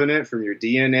contract covenant from your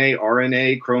DNA,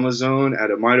 RNA, chromosome at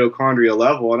a mitochondrial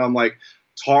level. And I'm like,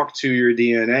 talk to your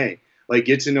DNA. Like,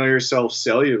 get to know yourself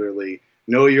cellularly,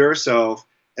 know yourself,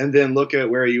 and then look at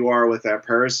where you are with that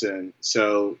person.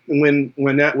 So when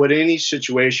any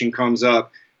situation comes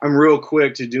up, I'm real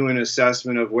quick to do an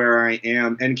assessment of where I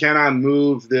am and can I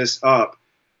move this up.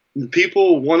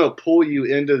 People want to pull you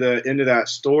into that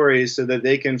story so that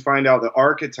they can find out the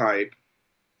archetype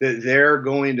that they're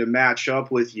going to match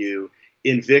up with you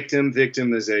in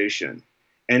victimization.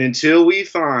 And until we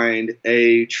find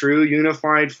a true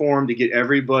unified form to get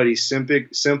everybody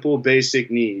simple, basic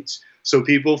needs, so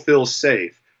people feel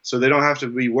safe, so they don't have to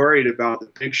be worried about the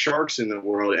big sharks in the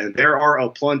world, and there are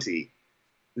aplenty,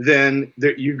 then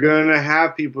you're going to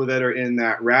have people that are in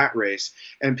that rat race.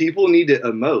 And people need to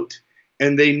emote,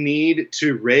 and they need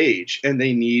to rage, and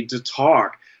they need to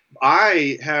talk.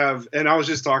 I was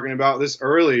just talking about this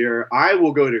earlier, I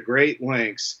will go to great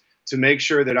lengths to make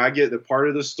sure that I get the part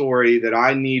of the story that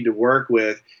I need to work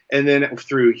with. And then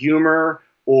through humor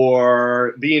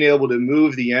or being able to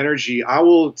move the energy, I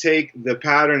will take the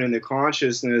pattern and the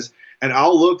consciousness and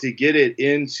I'll look to get it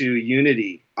into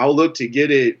unity. I'll look to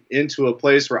get it into a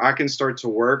place where I can start to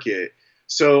work it.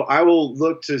 So I will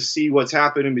look to see what's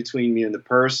happening between me and the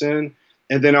person.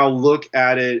 And then I'll look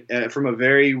at it from a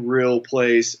very real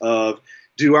place of,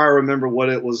 do I remember what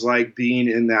it was like being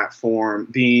in that form,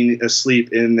 being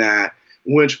asleep in that?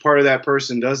 Which part of that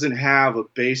person doesn't have a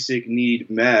basic need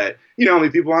met? How many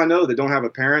people I know that don't have a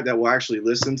parent that will actually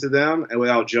listen to them and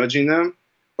without judging them,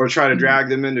 or try to drag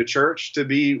them into church to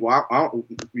be, what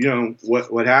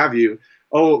have you?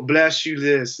 Oh, bless you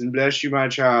this and bless you my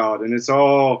child. And it's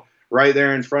all right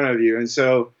there in front of you. And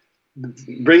so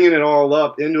bringing it all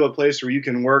up into a place where you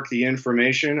can work the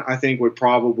information, I think would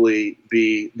probably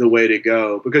be the way to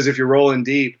go. Because if you're rolling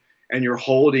deep and you're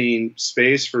holding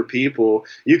space for people,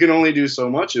 you can only do so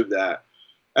much of that.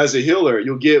 As a healer,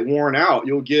 you'll get worn out.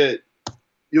 You'll get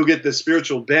the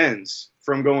spiritual bends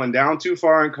from going down too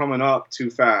far and coming up too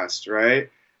fast, right?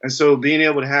 And so being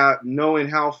able to have, knowing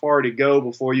how far to go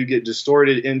before you get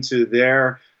distorted into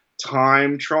their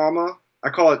time trauma, I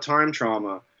call it time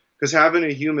trauma, because having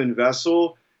a human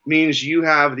vessel means you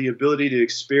have the ability to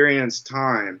experience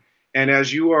time. And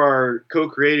as you are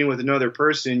co-creating with another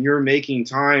person, you're making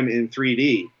time in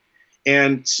 3D.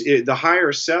 And the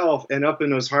higher self and up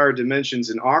in those higher dimensions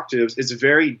and octaves, it's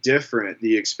very different,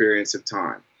 the experience of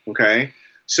time. Okay.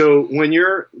 So when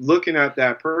you're looking at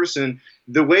that person,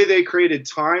 the way they created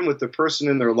time with the person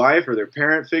in their life or their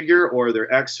parent figure or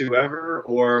their ex whoever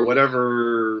or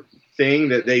whatever thing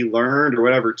that they learned or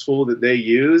whatever tool that they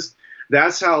used,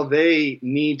 that's how they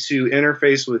need to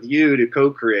interface with you to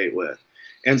co-create with.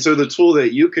 And so the tool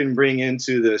that you can bring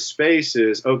into this space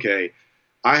is, okay,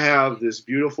 I have this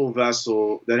beautiful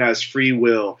vessel that has free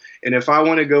will. And if I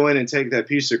want to go in and take that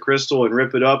piece of crystal and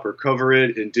rip it up or cover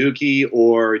it in dookie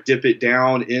or dip it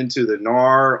down into the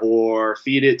nar or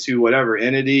feed it to whatever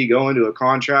entity, go into a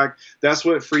contract, that's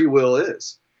what free will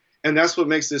is. And that's what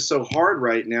makes this so hard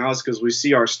right now is because we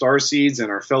see our star seeds and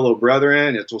our fellow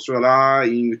brethren. And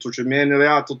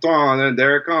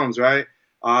there it comes, right?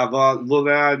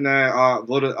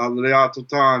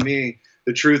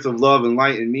 The truth of love and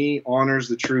light in me honors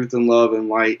the truth and love and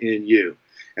light in you.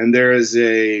 And there's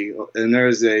a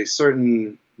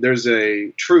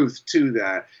truth to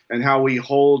that. And how we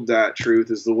hold that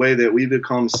truth is the way that we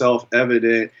become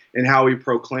self-evident in how we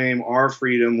proclaim our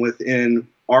freedom within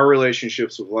our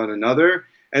relationships with one another,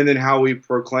 and then how we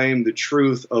proclaim the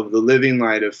truth of the living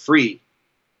light of free,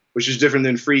 which is different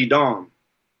than freedom.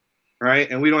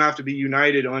 Right? And we don't have to be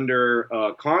united under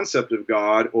a concept of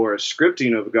God or a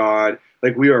scripting of God.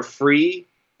 Like, we are free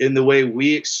in the way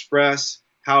we express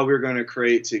how we're going to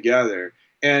create together.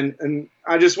 And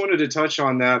I just wanted to touch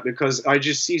on that because I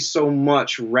just see so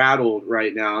much rattled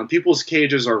right now. And people's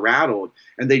cages are rattled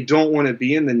and they don't want to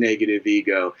be in the negative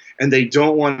ego. And they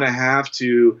don't want to have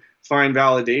to find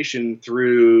validation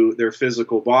through their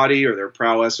physical body or their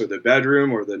prowess or the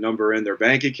bedroom or the number in their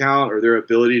bank account or their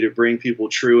ability to bring people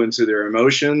true into their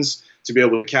emotions to be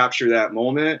able to capture that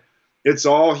moment. It's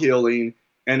all healing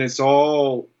and it's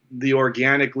all the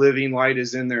organic living light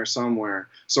is in there somewhere.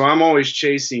 So I'm always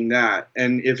chasing that.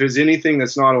 And if there's anything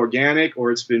that's not organic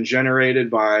or it's been generated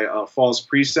by a false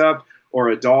precept or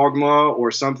a dogma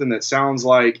or something that sounds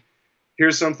like,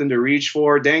 here's something to reach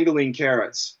for, dangling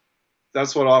carrots.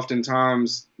 That's what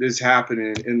oftentimes is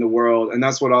happening in the world. And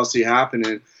that's what I'll see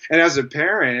happening. And as a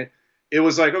parent, it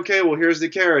was like, okay, well, here's the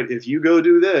carrot. If you go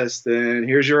do this, then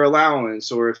here's your allowance.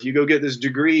 Or if you go get this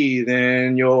degree,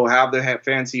 then you'll have the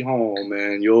fancy home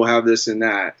and you'll have this and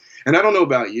that. And I don't know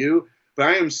about you, but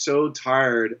I am so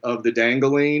tired of the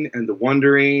dangling and the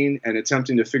wondering and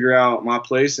attempting to figure out my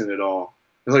place in it all.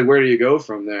 It's like, where do you go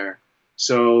from there?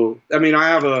 So, I mean, I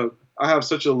have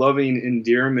such a loving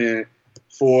endearment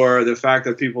for the fact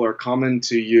that people are coming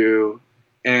to you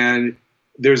and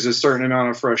there's a certain amount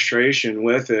of frustration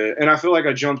with it. And I feel like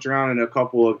I jumped around in a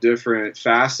couple of different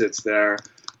facets there.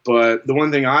 But the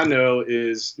one thing I know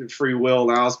is free will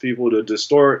allows people to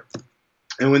distort.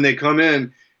 And when they come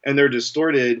in and they're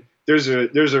distorted, there's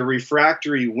a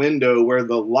refractory window where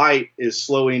the light is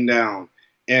slowing down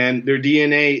and their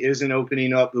DNA isn't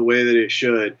opening up the way that it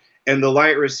should. And the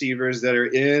light receivers that are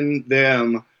in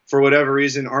them, for whatever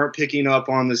reason, aren't picking up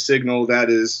on the signal that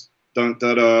is,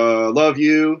 love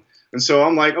you. And so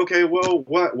I'm like, okay, well,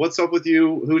 what's up with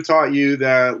you? Who taught you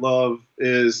that love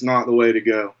is not the way to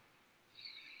go?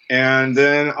 And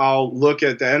then I'll look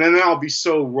at that, and then I'll be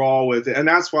so raw with it. And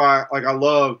that's why, like, I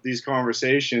love these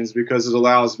conversations because it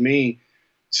allows me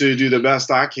to do the best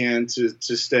I can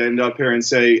to stand up here and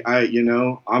say,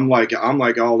 I'm like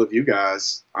all of you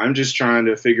guys. I'm just trying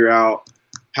to figure out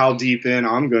how deep in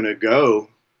I'm going to go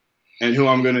and who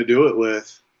I'm going to do it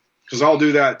with, because I'll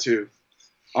do that too.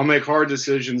 I'll make hard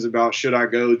decisions about should I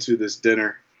go to this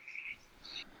dinner.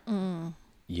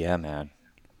 Yeah, man.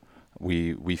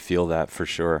 We feel that for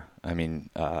sure. I mean,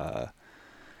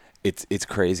 it's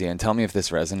crazy. And tell me if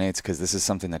this resonates, because this is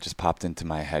something that just popped into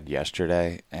my head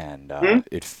yesterday, and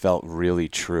it felt really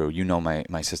true. You know,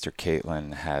 my sister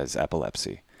Caitlin has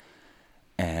epilepsy,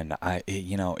 and I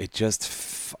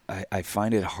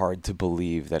find it hard to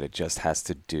believe that it just has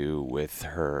to do with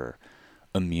her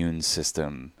immune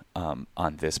system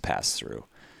on this pass through.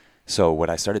 So what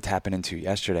I started tapping into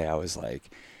yesterday, I was like,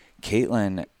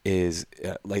 Caitlin is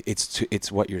like,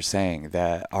 it's what you're saying,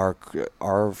 that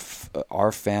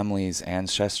our family's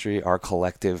ancestry, our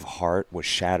collective heart was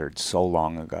shattered so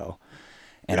long ago.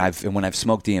 And when I've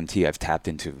smoked DMT, I've tapped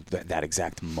into that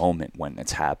exact moment when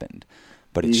it's happened,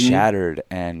 but it's shattered,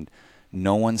 and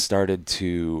no one started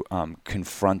to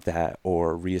confront that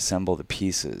or reassemble the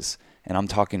pieces And I'm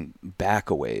talking back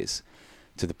a ways,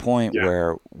 to the point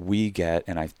where we get,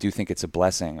 and I do think it's a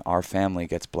blessing, our family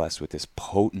gets blessed with this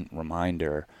potent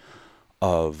reminder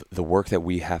of the work that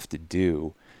we have to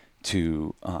do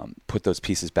to put those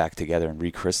pieces back together and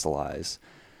recrystallize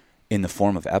in the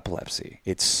form of epilepsy.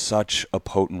 It's such a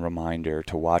potent reminder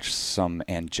to watch some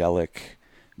angelic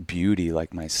beauty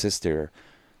like my sister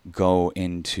go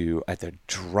into, at the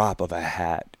drop of a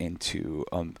hat, into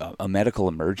a medical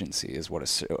emergency is what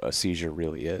a seizure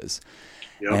really is.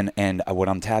 Yep. And what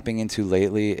I'm tapping into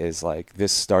lately is like,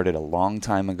 this started a long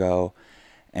time ago,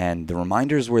 and the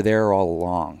reminders were there all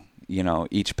along, you know,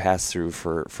 each pass through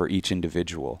for each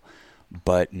individual,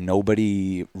 but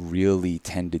nobody really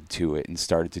tended to it and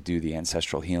started to do the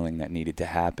ancestral healing that needed to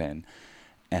happen,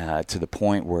 to the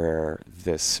point where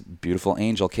this beautiful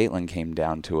angel, Caitlin, came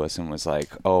down to us and was like,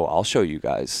 oh, I'll show you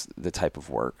guys the type of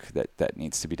work that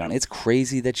needs to be done. It's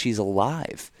crazy that she's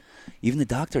alive. Even the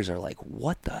doctors are like,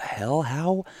 what the hell?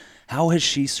 How has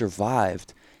she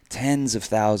survived tens of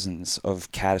thousands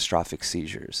of catastrophic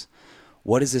seizures?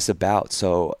 What is this about?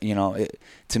 So, you know,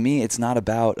 to me, it's not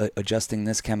about adjusting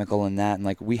this chemical and that. And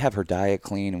like, we have her diet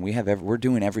clean, and we're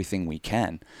doing everything we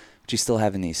can. She's still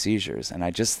having these seizures. And I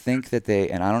just think that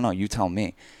and I don't know, you tell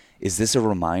me, is this a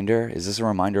reminder? Is this a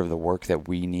reminder of the work that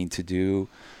we need to do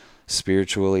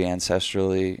spiritually,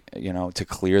 ancestrally, you know, to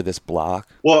clear this block?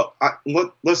 Well,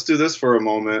 let's do this for a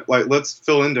moment. Like, let's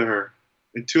fill into her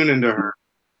and tune into her.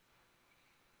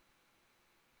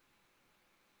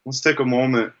 Let's take a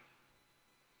moment.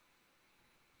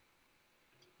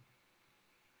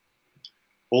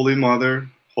 Holy Mother,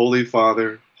 Holy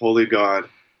Father, Holy God,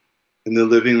 in the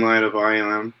living light of I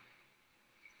Am,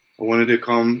 I wanted to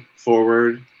come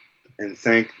forward and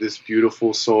thank this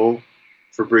beautiful soul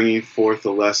for bringing forth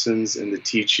the lessons and the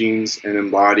teachings and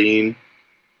embodying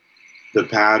the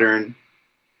pattern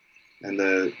and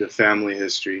the family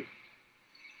history.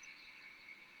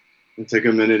 And take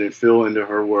a minute and feel into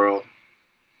her world,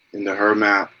 into her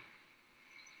map,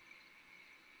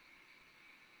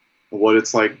 and what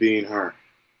it's like being her.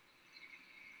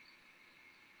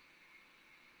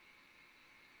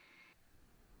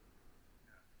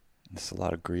 There's a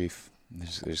lot of grief.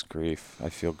 There's grief. I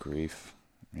feel grief,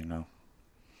 you know.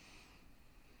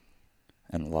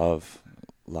 And love,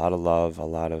 a lot of love, a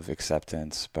lot of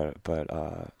acceptance,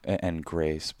 and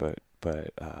grace, but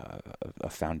a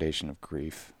foundation of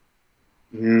grief.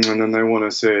 And then I want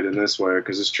to say it in this way,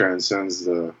 because this transcends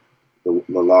the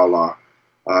la la.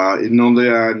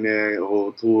 Inolea ne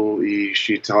o tu I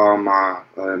shitama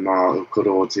ma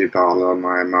ukuroti parla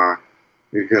ma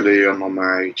Ukalea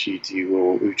mamai chiti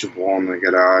wo uchubon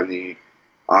garani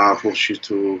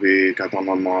Aposhitu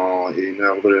katanama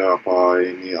inerapa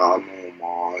ini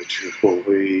anoma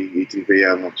chupori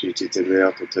itivea no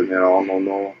chititevea to temerano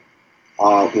no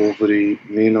overi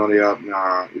minoria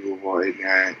na uvo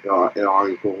ene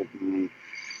ariko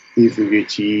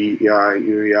ifugiti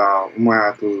ya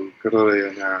umatu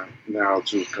karole na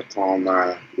tu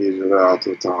katama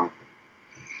izratuta.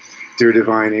 Dear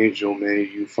Divine Angel, may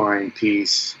you find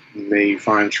peace, may you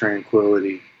find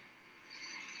tranquility,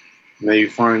 may you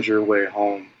find your way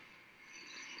home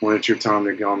when it's your time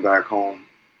to go back home.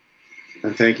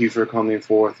 And thank you for coming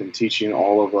forth and teaching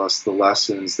all of us the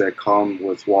lessons that come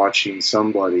with watching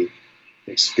somebody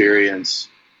experience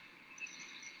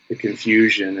the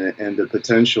confusion and the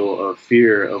potential of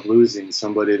fear of losing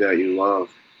somebody that you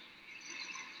love.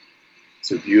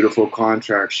 It's a beautiful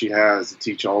contract she has to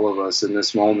teach all of us in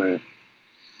this moment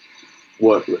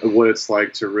what it's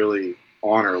like to really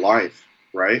honor life,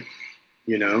 right?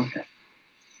 You know?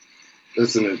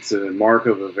 Listen, it's a mark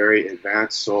of a very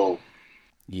advanced soul.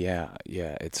 Yeah,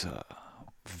 it's a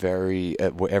very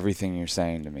everything you're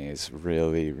saying to me is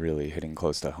really, really hitting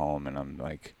close to home, and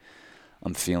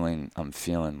I'm feeling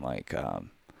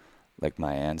like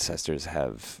my ancestors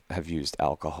have used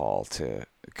alcohol to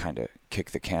kind of kick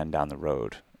the can down the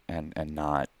road and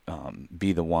not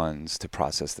be the ones to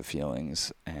process the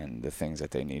feelings and the things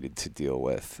that they needed to deal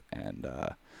with, and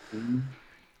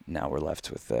now we're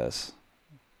left with this.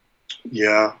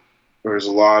 Yeah, there's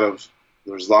a lot of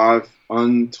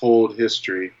untold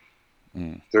history.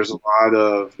 There's a lot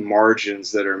of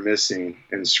margins that are missing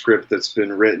and script that's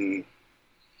been written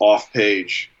off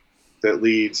page that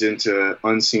leads into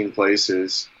unseen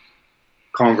places,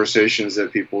 conversations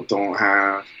that people don't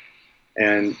have.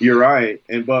 And you're right.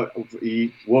 But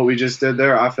what we just did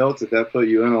there, I felt it. That put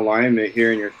you in alignment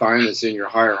here in your thymus, in your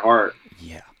higher heart.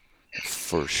 Yeah,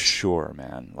 for sure,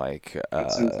 man. Like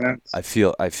I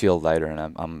feel lighter,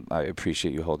 and I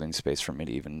appreciate you holding space for me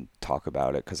to even talk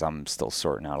about it, because I'm still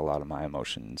sorting out a lot of my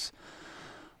emotions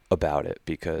about it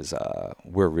because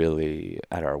we're really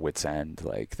at our wits' end.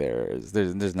 Like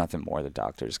there's nothing more the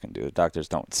doctors can do. The doctors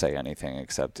don't say anything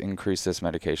except increase this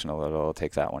medication a little,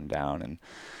 take that one down, and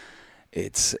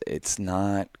it's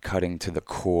not cutting to the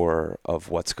core of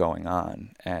what's going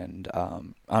on. And I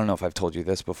don't know if I've told you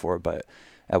this before, but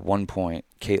at one point,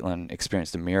 Caitlin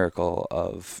experienced a miracle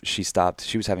of she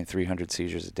was having 300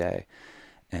 seizures a day.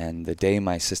 And the day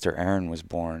my sister Erin was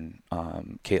born,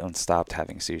 Caitlin stopped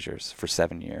having seizures for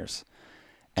 7 years.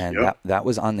 And that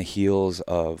was on the heels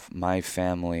of my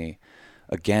family.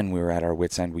 Again, we were at our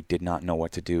wits' end. We did not know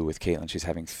what to do with Caitlin. She's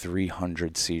having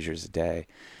 300 seizures a day.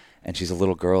 And she's a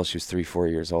little girl. She was 4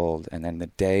 years old. And then the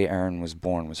day Erin was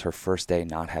born was her first day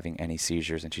not having any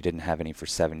seizures, and she didn't have any for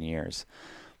 7 years.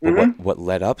 But what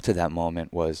led up to that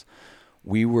moment was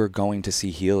we were going to see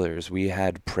healers. We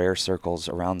had prayer circles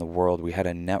around the world. We had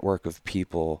a network of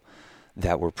people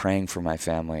that were praying for my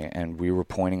family, and we were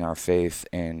pointing our faith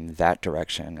in that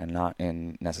direction and not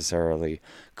in necessarily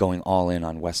going all in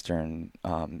on Western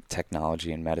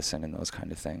technology and medicine and those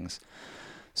kind of things.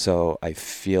 So I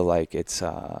feel like it's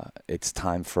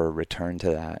time for a return to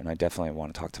that, and I definitely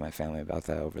want to talk to my family about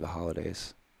that over the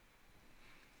holidays.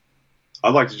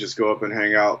 I'd like to just go up and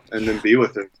hang out and then be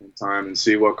with it sometime and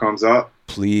see what comes up.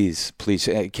 Please.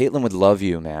 Caitlin would love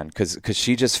you, man, because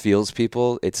she just feels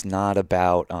people. It's not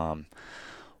about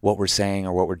what we're saying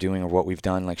or what we're doing or what we've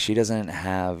done. Like, she doesn't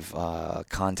have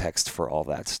context for all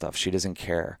that stuff. She doesn't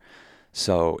care.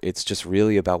 So it's just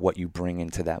really about what you bring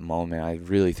into that moment. I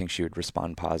really think she would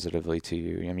respond positively to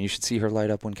you. I mean, you should see her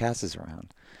light up when Cass is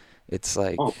around. It's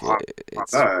like...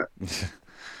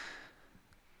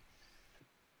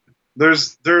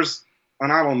 There's,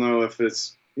 and I don't know if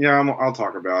it's, I'll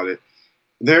talk about it.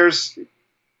 There's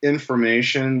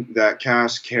information that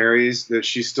Cass carries that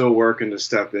she's still working to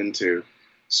step into.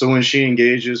 So when she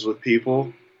engages with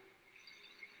people,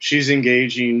 she's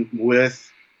engaging with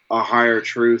a higher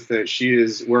truth that she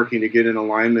is working to get in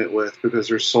alignment with because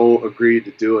her soul agreed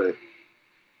to do it.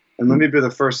 And let me be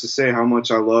the first to say how much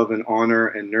I love and honor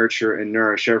and nurture and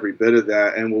nourish every bit of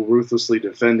that, and will ruthlessly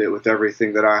defend it with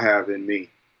everything that I have in me.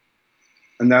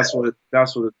 And that's what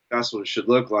it should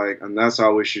look like, and that's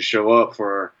how we should show up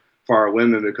for our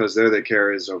women, because they're the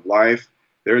carriers of life.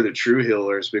 They're the true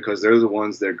healers because they're the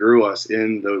ones that grew us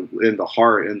in the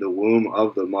heart, in the womb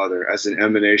of the mother, as an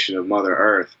emanation of Mother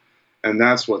Earth. And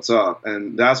that's what's up,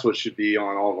 and that's what should be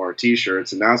on all of our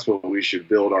T-shirts, and that's what we should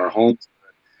build our homes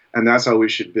with, and that's how we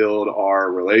should build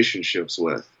our relationships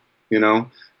with.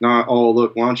 Not, oh,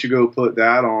 look, why don't you go put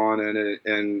that on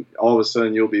and all of a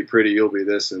sudden you'll be pretty, you'll be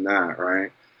this and that,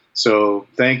 right? So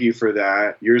thank you for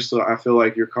that. I feel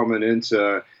like you're coming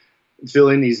into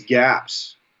filling these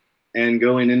gaps and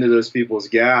going into those people's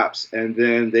gaps, and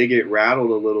then they get rattled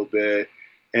a little bit.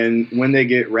 And when they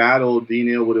get rattled, being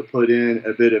able to put in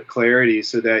a bit of clarity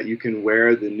so that you can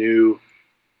wear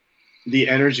the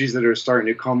energies that are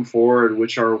starting to come forward,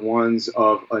 which are ones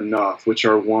of enough, which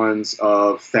are ones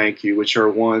of thank you, which are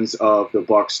ones of the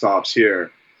buck stops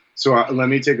here. So let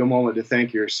me take a moment to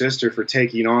thank your sister for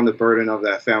taking on the burden of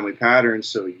that family pattern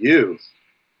so you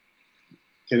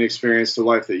can experience the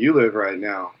life that you live right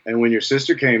now. And when your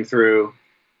sister came through,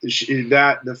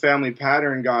 the family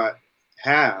pattern got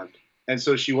halved, and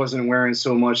so she wasn't wearing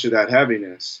so much of that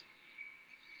heaviness,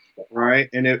 right?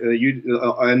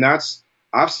 And that's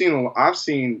I've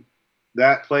seen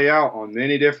that play out on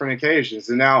many different occasions.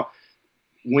 And now,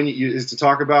 when it's to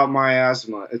talk about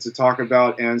miasma, it's to talk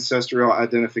about ancestral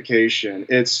identification.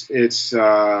 It's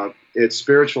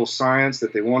spiritual science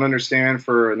that they won't understand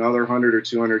for another 100 or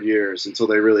 200 years until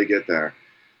they really get there.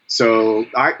 So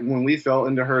when we fell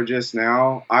into her just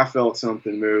now, I felt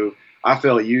something move. I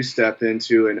felt you step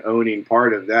into and owning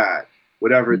part of that,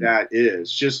 whatever that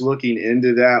is. Just looking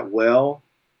into that well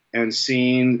and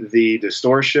seeing the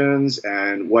distortions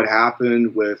and what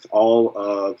happened with all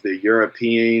of the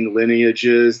European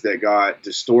lineages that got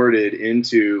distorted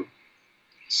into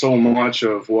so much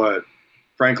of what,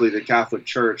 frankly, the Catholic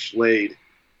Church laid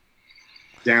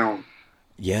down.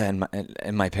 Yeah,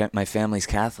 and my family's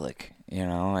Catholic,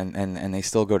 and they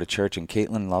still go to church, and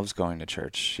Caitlin loves going to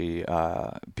church. She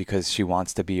because she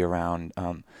wants to be around.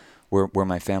 Where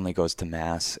my family goes to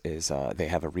mass is they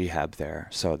have a rehab there.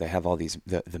 So they have all these,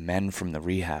 the men from the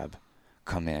rehab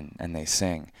come in and they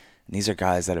sing. And these are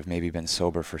guys that have maybe been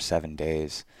sober for 7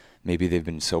 days. Maybe they've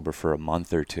been sober for a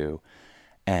month or two.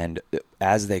 And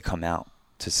as they come out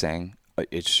to sing,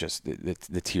 it's just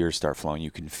the tears start flowing.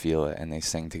 You can feel it, and they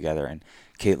sing together. And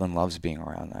Caitlin loves being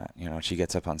around that. She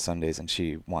gets up on Sundays and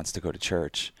she wants to go to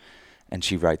church. and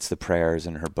she writes the prayers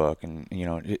in her book,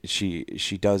 and she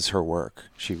does her work.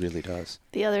 She really does.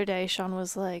 The other day, Sean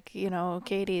was like,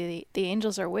 Katie, the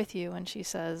angels are with you, and she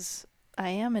says, I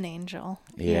am an angel.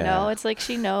 Yeah. It's like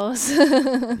she knows.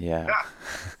 Yeah.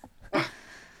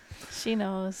 She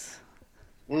knows.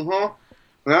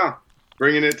 Yeah.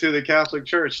 Bringing it to the Catholic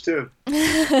Church, too.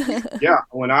 Yeah.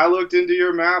 When I looked into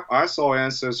your map, I saw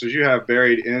ancestors you have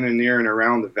buried in and near and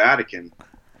around the Vatican.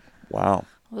 Wow.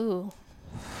 Ooh.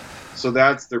 So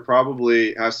there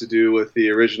probably has to do with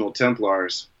the original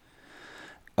Templars.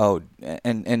 Oh,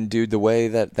 and dude, the way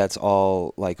that's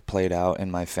all like played out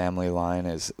in my family line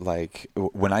is like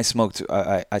when I smoked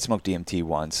DMT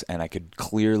once, and I could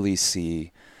clearly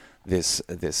see this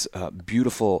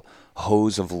beautiful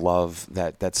hose of love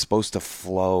that's supposed to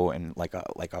flow in like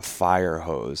a fire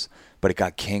hose, but it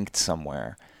got kinked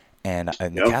somewhere, and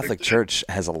the Catholic Church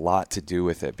has a lot to do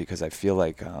with it, because I feel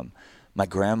like my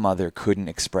grandmother couldn't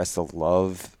express the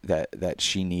love that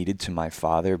she needed to my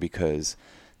father, because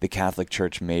the Catholic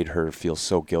Church made her feel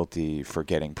so guilty for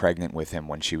getting pregnant with him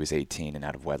when she was 18 and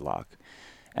out of wedlock.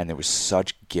 And there was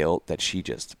such guilt that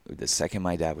the second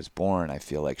my dad was born, I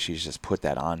feel like she's just put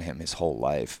that on him his whole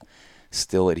life,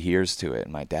 still adheres to it.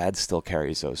 And my dad still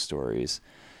carries those stories.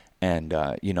 And,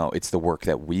 it's the work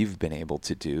that we've been able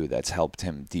to do that's helped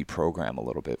him deprogram a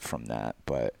little bit from that.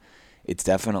 But it's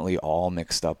definitely all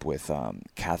mixed up with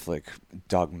Catholic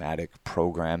dogmatic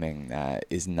programming that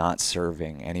is not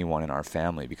serving anyone in our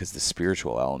family, because the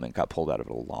spiritual element got pulled out of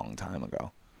it a long time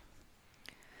ago.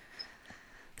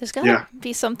 There's gotta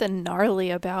be something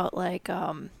gnarly about like,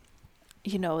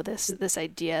 this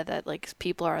idea that like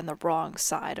people are on the wrong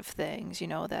side of things,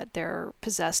 that they're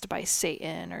possessed by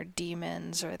Satan or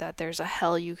demons, or that there's a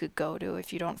hell you could go to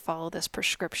if you don't follow this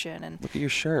prescription. And look at your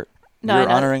shirt. No, You're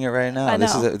honoring it right now. I know.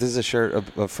 This is a shirt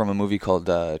from a movie called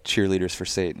Cheerleaders for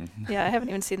Satan. Yeah, I haven't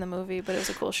even seen the movie, but it was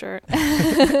a cool shirt.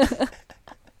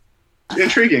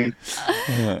 Intriguing.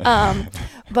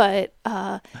 But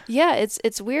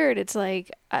it's weird. It's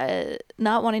like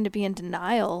not wanting to be in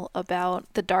denial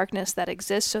about the darkness that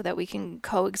exists, so that we can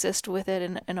coexist with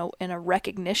it in a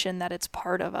recognition that it's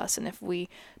part of us. And if we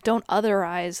don't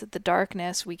otherize the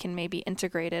darkness, we can maybe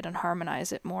integrate it and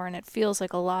harmonize it more. And it feels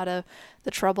like a lot of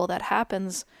the trouble that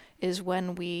happens is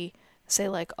when we say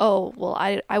like, oh, well,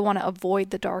 I want to avoid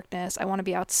the darkness. I want to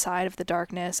be outside of the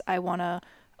darkness. I want to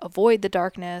avoid the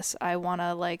darkness. I want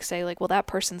to like say like, well, that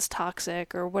person's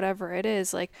toxic or whatever it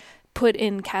is, like put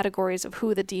in categories of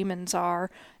who the demons are.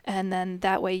 And then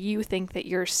that way you think that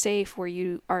you're safe, where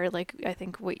you are like, I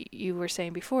think what you were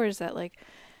saying before is that like,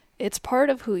 it's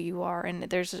part of who you are.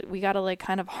 And we got to like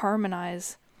kind of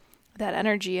harmonize that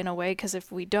energy in a way. 'Cause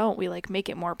if we don't, we like make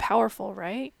it more powerful,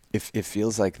 right? If it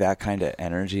feels like that kind of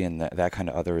energy and that kind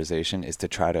of otherization is to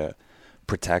try to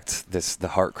protect the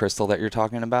heart crystal that you're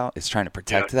talking about. It's trying to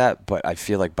protect that, but I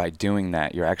feel like by doing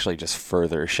that, you're actually just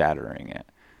further shattering it.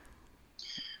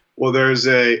 Well, there is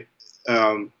a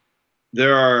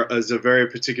very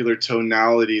particular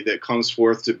tonality that comes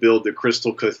forth to build the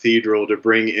crystal cathedral, to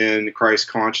bring in Christ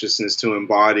consciousness, to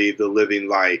embody the living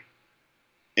light.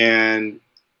 And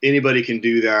anybody can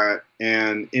do that.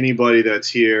 And anybody that's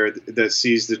here that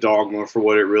sees the dogma for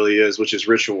what it really is, which is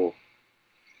ritual.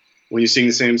 When you sing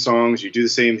the same songs, you do the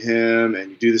same hymn, and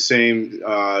you do the same,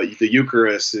 the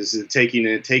Eucharist is the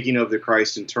taking of the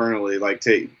Christ internally, like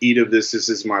eat of this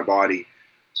is my body,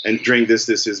 and drink this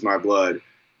is my blood.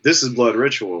 This is blood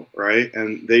ritual, right?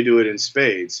 And they do it in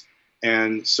spades.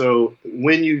 And so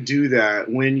when you do that,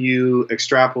 when you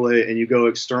extrapolate and you go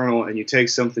external and you take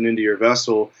something into your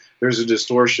vessel, there's a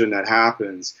distortion that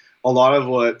happens. A lot of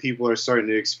what people are starting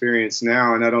to experience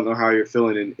now, and I don't know how you're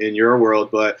feeling in your world,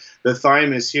 but the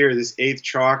thymus here, this 8th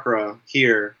chakra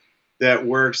here, that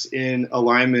works in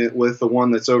alignment with the one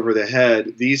that's over the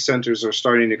head, these centers are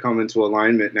starting to come into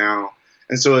alignment now.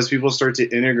 And so as people start to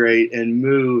integrate and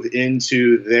move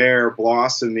into their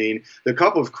blossoming, the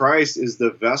cup of Christ is the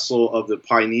vessel of the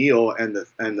pineal and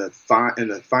the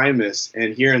thymus,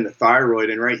 and here in the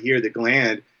thyroid, and right here the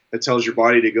gland that tells your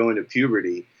body to go into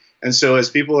puberty. And so as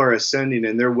people are ascending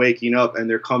and they're waking up and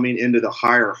they're coming into the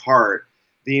higher heart,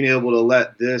 being able to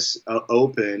let this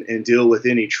open and deal with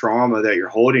any trauma that you're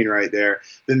holding right there,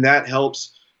 then that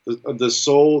helps the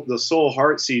soul. The soul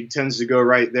heart seed tends to go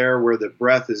right there where the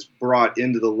breath is brought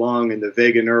into the lung and the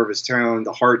vagus nerve is telling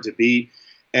the heart to beat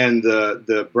and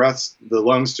the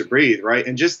lungs to breathe, right?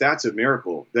 And just that's a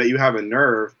miracle that you have a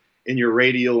nerve in your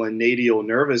radial and nadial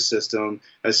nervous system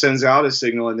that sends out a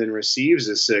signal and then receives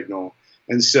a signal.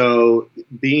 And so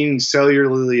being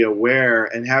cellularly aware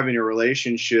and having a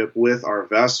relationship with our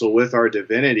vessel, with our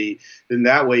divinity, then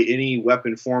that way any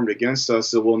weapon formed against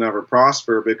us, it will never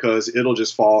prosper because it'll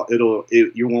just fall.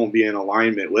 You won't be in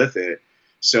alignment with it.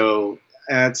 So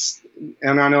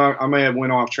and I know I may have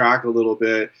went off track a little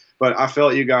bit, but I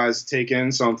felt you guys take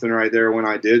in something right there when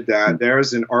I did that.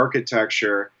 There's an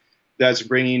architecture that's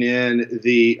bringing in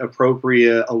the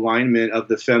appropriate alignment of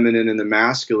the feminine and the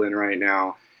masculine right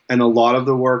now. And a lot of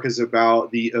the work is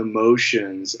about the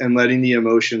emotions and letting the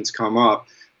emotions come up.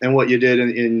 And what you did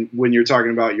in when you're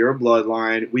talking about your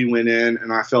bloodline, we went in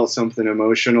and I felt something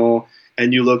emotional,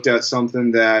 and you looked at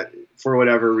something that for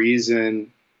whatever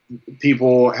reason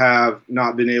people have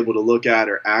not been able to look at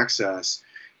or access.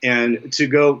 And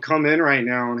to come in right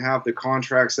now and have the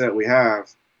contracts that we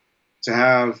have, to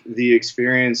have the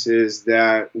experiences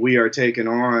that we are taking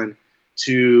on,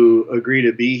 to agree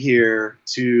to be here,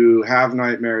 to have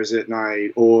nightmares at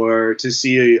night, or to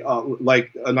see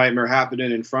a nightmare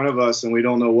happening in front of us and we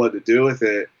don't know what to do with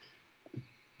it.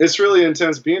 It's really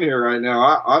intense being here right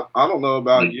now. I don't know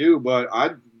about you, but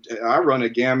I run a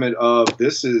gamut of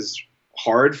this is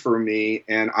hard for me,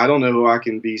 and I don't know who I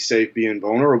can be safe being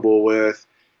vulnerable with.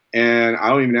 And I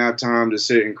don't even have time to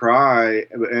sit and cry.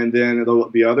 And then there'll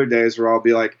be other days where I'll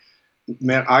be like,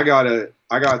 man, I gotta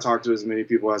talk to as many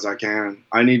people as I can.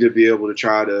 I need to be able to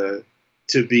try to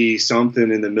be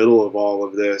something in the middle of all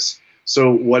of this.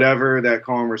 So whatever that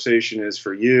conversation is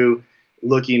for you,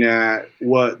 looking at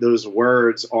what those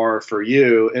words are for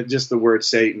you, and just the word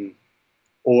Satan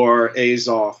or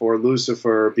Azoth or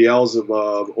Lucifer,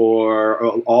 Beelzebub, or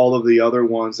all of the other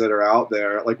ones that are out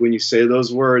there. Like when you say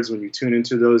those words, when you tune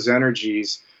into those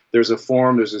energies, there's a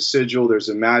form, there's a sigil, there's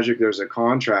a magic, there's a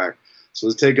contract. So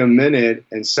let's take a minute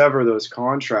and sever those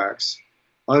contracts,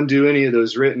 undo any of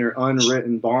those written or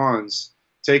unwritten bonds,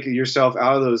 take yourself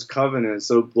out of those covenants,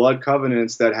 those blood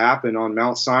covenants that happened on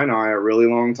Mount Sinai a really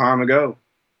long time ago.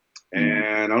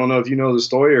 And I don't know if you know the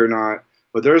story or not,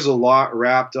 but there's a lot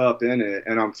wrapped up in it.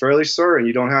 And I'm fairly certain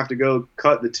you don't have to go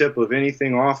cut the tip of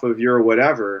anything off of your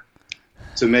whatever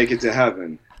to make it to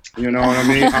heaven. You know what I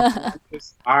mean?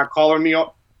 I call her me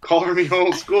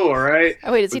old school, right?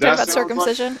 Oh, wait, is he talking about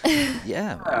circumcision?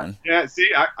 Yeah, man. Yeah,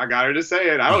 see, I got her to say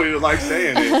it. I don't even like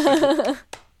saying it.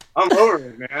 I'm over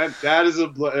it, man. That is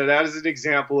an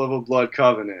example of a blood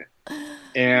covenant.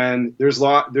 And there's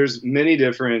many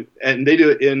different, and they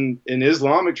do it in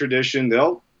Islamic tradition.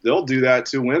 They'll do that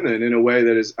to women in a way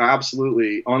that is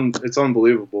absolutely it's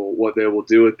unbelievable what they will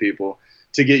do with people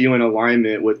to get you in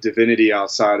alignment with divinity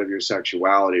outside of your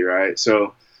sexuality, right?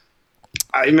 So,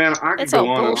 I could go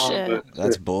on and on, but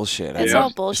that's bullshit. It's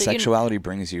all bullshit. Sexuality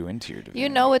brings you into your divinity. You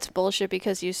know it's bullshit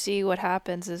because you see what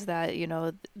happens is that,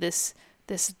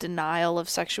 this denial of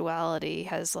sexuality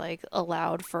has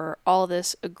allowed for all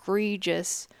this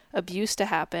egregious abuse to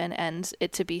happen, and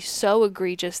it to be so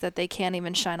egregious that they can't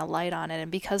even shine a light on it.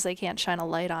 And because they can't shine a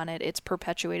light on it, it's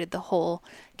perpetuated the whole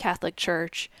Catholic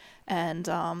Church and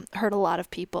hurt a lot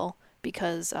of people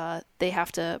because they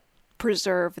have to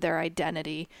preserve their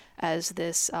identity as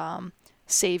this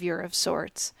savior of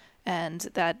sorts. And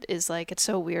that is it's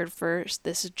so weird for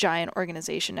this giant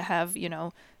organization to have,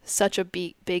 such a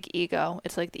big ego.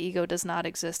 It's like the ego does not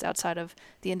exist outside of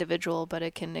the individual, but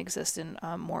it can exist in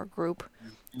more group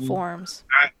forms.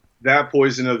 That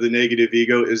poison of the negative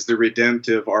ego is the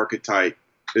redemptive archetype,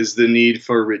 is the need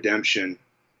for redemption.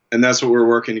 And that's what we're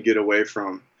working to get away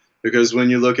from. Because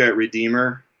when you look at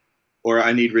Redeemer, or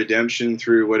I need redemption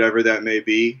through whatever that may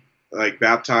be, like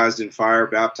baptized in fire,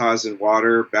 baptized in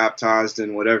water, baptized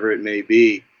in whatever it may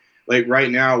be. Like right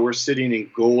now, we're sitting in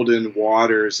golden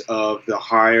waters of the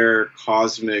higher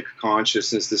cosmic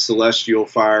consciousness, the celestial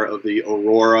fire of the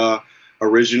Aurora,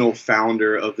 original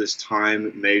founder of this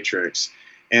time matrix.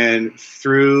 And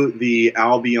through the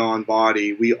Albion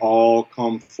body, we all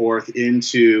come forth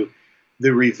into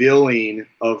the revealing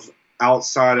of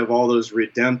outside of all those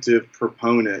redemptive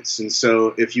proponents. And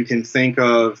so if you can think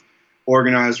of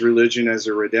organized religion as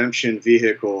a redemption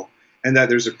vehicle, and that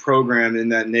there's a program in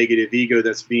that negative ego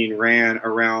that's being ran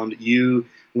around you.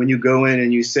 When you go in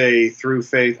and you say, through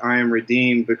faith, I am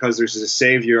redeemed because there's a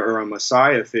savior or a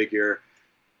Messiah figure,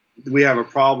 we have a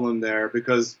problem there,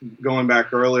 because going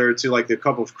back earlier to the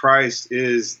cup of Christ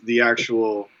is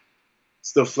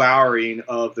it's the flowering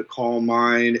of the calm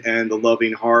mind and the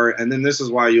loving heart. And then this is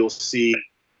why you'll see,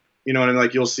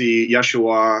 you'll see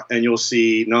Yeshua and you'll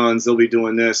see nuns, they'll be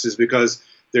doing this, is because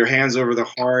their hands over the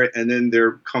heart, and then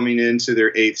they're coming into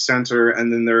their eighth center,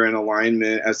 and then they're in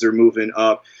alignment as they're moving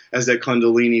up, as that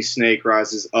Kundalini snake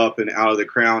rises up and out of the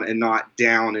crown and not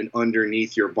down and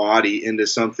underneath your body into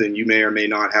something you may or may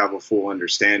not have a full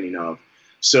understanding of.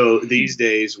 So these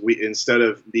days, we instead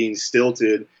of being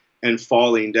stilted and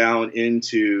falling down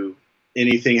into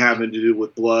anything having to do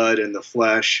with blood and the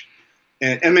flesh,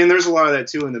 and I mean, there's a lot of that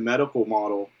too in the medical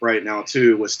model right now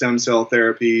too, with stem cell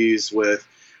therapies, with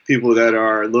people that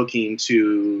are looking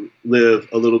to live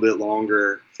a little bit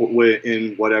longer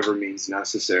in whatever means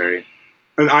necessary.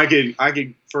 And I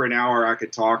could for an hour, I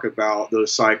could talk about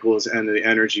those cycles and the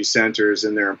energy centers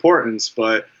and their importance.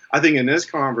 But I think in this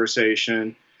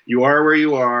conversation, you are where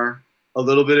you are, a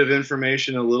little bit of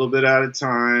information, a little bit at a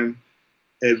time,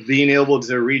 being able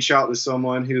to reach out to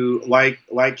someone who like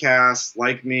Cass,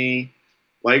 like me,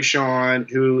 like Sean,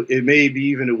 who it may be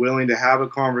even willing to have a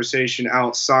conversation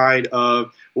outside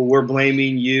of, well, we're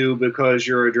blaming you because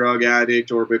you're a drug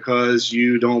addict or because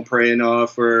you don't pray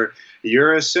enough, or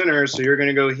you're a sinner, so you're going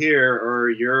to go here, or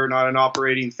you're not an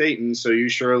operating Thetan, so you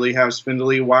surely have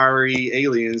spindly, wiry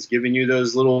aliens giving you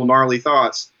those little gnarly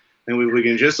thoughts. And we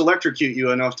can just electrocute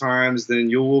you enough times, then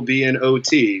you will be in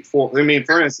OT. For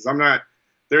instance, I'm not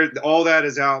there. All that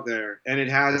is out there, and it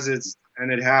has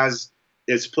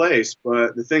its place.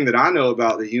 But the thing that I know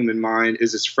about the human mind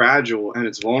is it's fragile and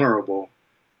it's vulnerable.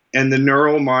 And the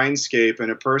neural mindscape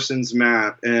and a person's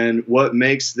map and what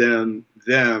makes them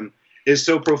is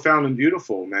so profound and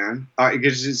beautiful, man.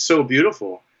 It's so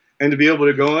beautiful. And to be able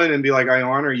to go in and be like, I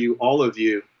honor you, all of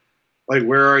you. Like,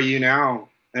 where are you now?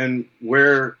 And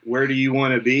where do you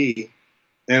want to be?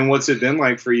 And what's it been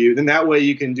like for you? Then that way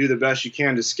you can do the best you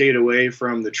can to skate away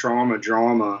from the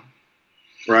drama,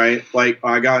 right? Like,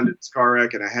 I got into this car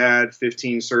wreck and I had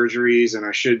 15 surgeries and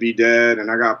I should be dead. And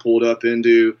I got pulled up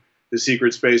into the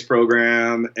secret space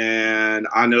program. And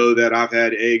I know that I've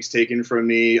had eggs taken from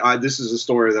me. This is a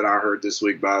story that I heard this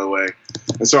week, by the way.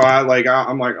 And so I'm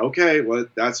like, okay, well,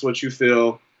 that's what you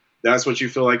feel. That's what you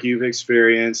feel like you've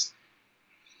experienced.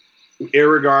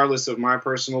 Irregardless of my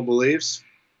personal beliefs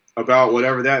about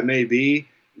whatever that may be,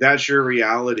 that's your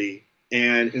reality.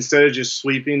 And instead of just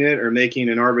sweeping it or making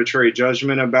an arbitrary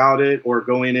judgment about it or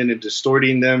going in and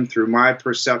distorting them through my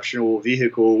perceptual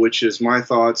vehicle, which is my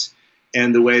thoughts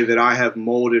and the way that I have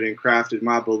molded and crafted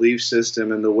my belief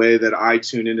system and the way that I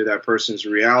tune into that person's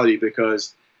reality,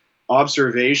 because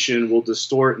observation will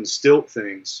distort and stilt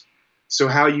things. So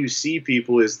how you see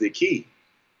people is the key.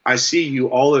 I see you,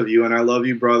 all of you, and I love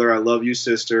you, brother. I love you,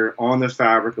 sister, on the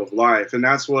fabric of life. And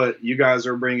that's what you guys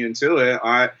are bringing to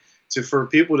it. For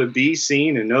people to be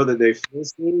seen and know that they feel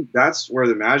seen, that's where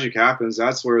the magic happens.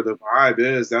 That's where the vibe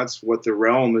is. That's what the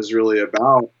realm is really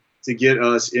about, to get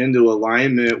us into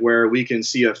alignment where we can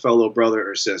see a fellow brother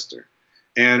or sister.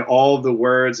 And all the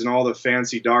words and all the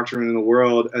fancy doctrine in the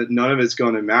world, none of it's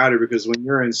going to matter, because when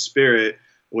you're in spirit,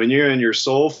 when you're in your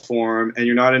soul form and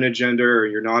you're not in a gender or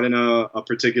you're not in a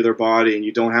particular body and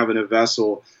you don't have in a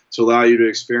vessel to allow you to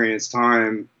experience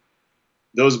time,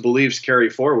 those beliefs carry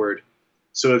forward.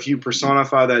 So if you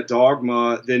personify that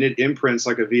dogma, then it imprints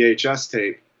like a VHS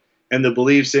tape. And the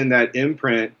beliefs in that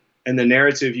imprint and the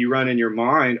narrative you run in your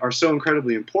mind are so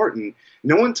incredibly important.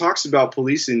 No one talks about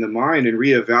policing the mind and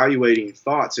reevaluating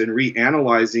thoughts and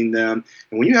reanalyzing them.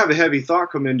 And when you have a heavy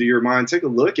thought come into your mind, take a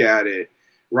look at it.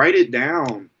 Write it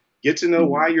down. Get to know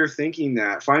why you're thinking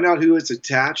that. Find out who it's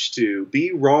attached to.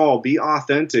 Be raw. Be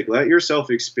authentic. Let yourself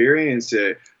experience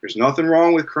it. There's nothing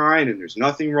wrong with crying, and there's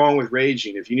nothing wrong with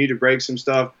raging. If you need to break some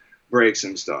stuff, break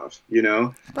some stuff. You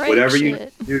know, whatever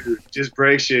shit. You do, just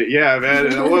break shit. Yeah, man.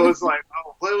 And what was like?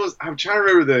 I'm trying to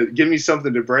remember the "Give Me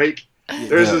Something to Break."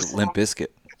 There's this Limp Bizkit.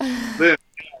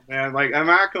 Man, like,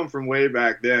 I come from way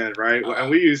back then, right? And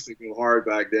we used to go hard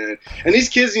back then. And these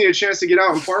kids need a chance to get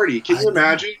out and party. Can you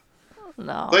imagine?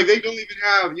 No. Like, they don't even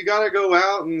have. You got to go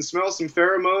out and smell some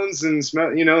pheromones and smell,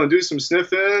 and do some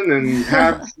sniffing and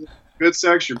have good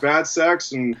sex or bad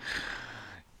sex, and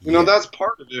that's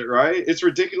part of it, right? It's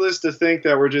ridiculous to think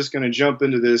that we're just going to jump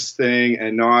into this thing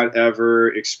and not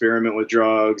ever experiment with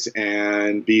drugs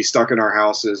and be stuck in our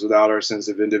houses without our sense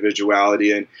of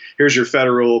individuality. And here's your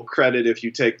federal credit if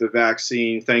you take the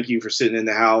vaccine. Thank you for sitting in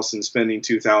the house and spending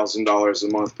 $2,000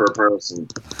 a month per person.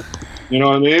 You know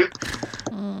what I mean?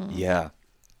 Yeah,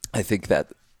 I think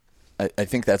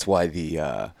that's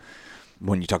why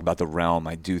when you talk about the realm,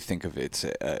 I do think of it's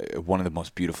one of the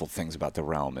most beautiful things about the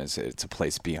realm is it's a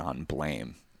place beyond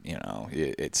blame.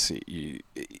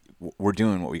 We're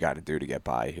doing what we got to do to get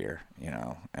by here,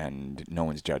 and no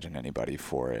one's judging anybody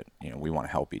for it. We want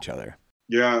to help each other.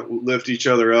 Yeah, lift each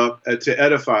other up to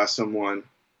edify someone.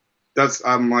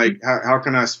 I'm like, how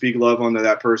can I speak love onto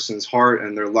that person's heart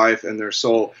and their life and their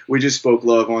soul? We just spoke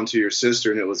love onto your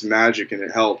sister, and it was magic, and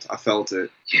it helped. I felt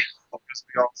it. We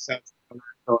all sat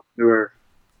to her.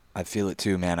 I feel it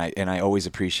too, man. I always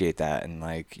appreciate that, and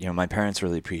like my parents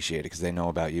really appreciate it because they know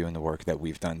about you and the work that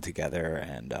we've done together.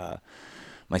 And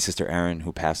my sister Erin,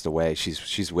 who passed away,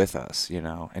 she's with us,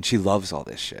 and she loves all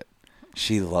this shit.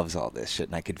 She loves all this shit,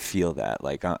 and I could feel that.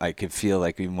 Like I could feel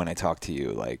like even when I talk to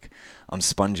you, like I'm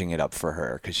sponging it up for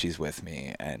her because she's with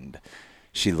me and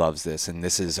she loves this, and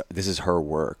this is her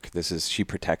work. She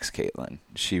protects Caitlin.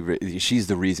 She's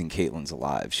the reason Caitlin's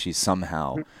alive. She's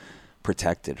somehow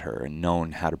protected her and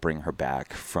known how to bring her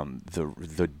back from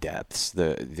the depths.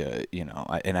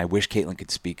 And I wish Caitlin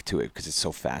could speak to it because it's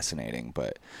so fascinating,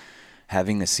 but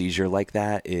having a seizure like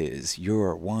that is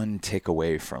you're one tick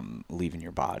away from leaving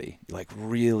your body, like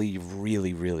really,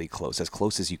 really, really close, as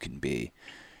close as you can be.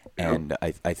 And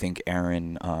I think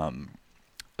Erin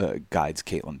guides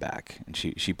Caitlin back, and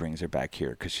she brings her back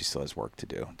here because she still has work to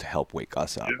do to help wake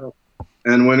us up. Yeah.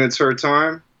 And when it's her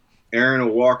time, Erin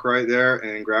will walk right there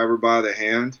and grab her by the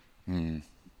hand and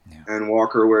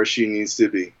walk her where she needs to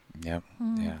be. Yep.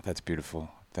 Yeah, that's beautiful.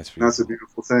 That's a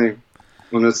beautiful thing.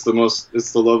 And it's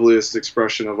the loveliest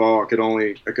expression of all. I could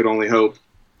only hope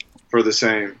for the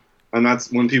same. And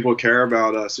that's when people care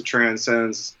about us, it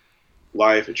transcends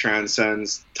life, it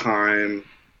transcends time.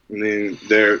 I mean,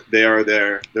 they are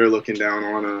there. They're looking down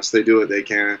on us. They do what they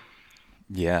can.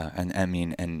 Yeah, and I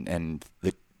mean, and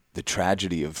the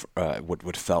tragedy of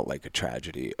what felt like a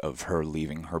tragedy of her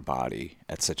leaving her body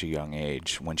at such a young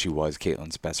age when she was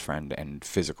Caitlin's best friend and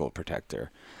physical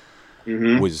protector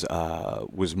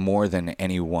was more than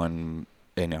anyone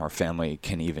in our family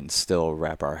can even still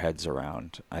wrap our heads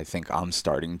around. I think I'm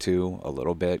starting to a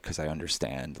little bit because I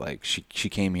understand. Like she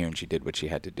came here and she did what she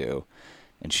had to do,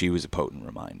 and she was a potent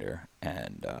reminder.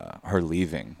 And her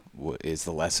leaving is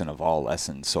the lesson of all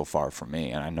lessons so far for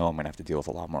me. And I know I'm gonna have to deal with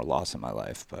a lot more loss in my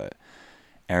life, but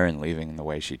Erin leaving the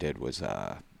way she did was,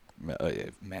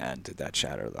 man, did that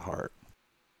shatter the heart.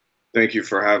 Thank you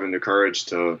for having the courage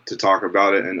to talk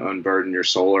about it and unburden your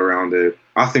soul around it.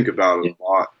 I think about it a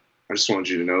lot. I just wanted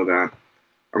you to know that.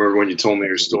 I remember when you told me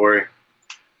your story,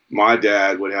 my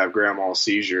dad would have grand mal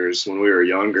seizures when we were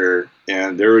younger,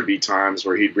 and there would be times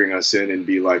where he'd bring us in and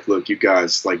be like, look, you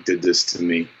guys like did this to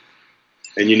me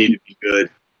and you need to be good.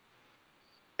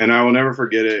 And I will never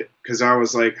forget it because I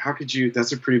was like, how could you,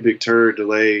 that's a pretty big turd to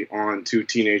lay on two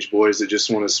teenage boys that just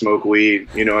want to smoke weed.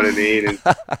 You know what I mean? And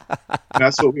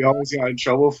that's what we always got in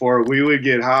trouble for. We would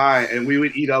get high and we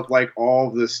would eat up like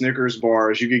all the Snickers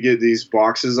bars. You could get these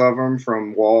boxes of them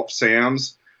from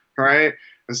Sam's, right?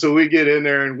 And so we'd get in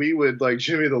there and we would like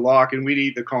jimmy the lock and we'd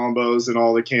eat the combos and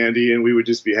all the candy and we would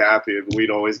just be happy. But we'd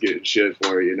always get in shit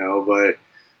for it,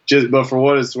 But for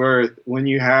what it's worth, when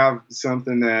you have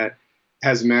something that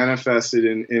has manifested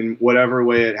in whatever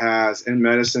way it has, and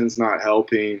medicine's not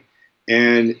helping.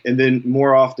 And then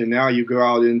more often now you go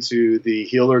out into the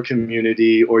healer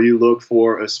community or you look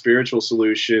for a spiritual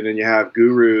solution and you have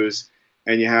gurus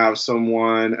and you have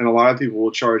someone, and a lot of people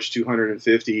will charge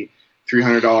 $250,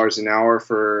 $300 an hour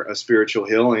for a spiritual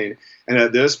healing. And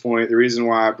at this point, the reason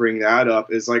why I bring that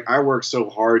up is like I work so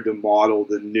hard to model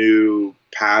the new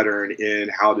pattern in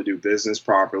how to do business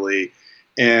properly.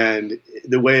 And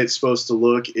the way it's supposed to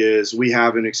look is we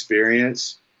have an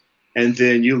experience, and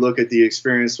then you look at the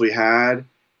experience we had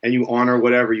and you honor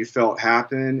whatever you felt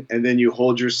happened, and then you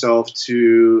hold yourself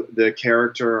to the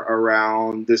character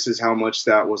around this is how much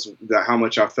how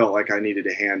much I felt like I needed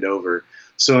to hand over.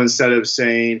 So instead of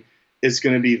saying it's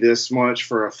going to be this much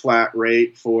for a flat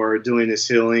rate for doing this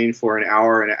healing for an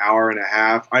hour and a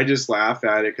half, I just laugh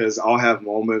at it because I'll have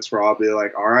moments where I'll be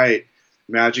like, all right,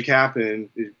 magic happened.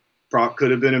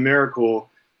 Could have been a miracle.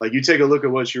 Like you take a look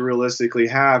at what you realistically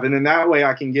have. And then that way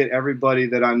I can get everybody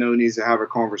that I know needs to have a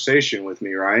conversation with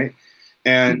me. Right.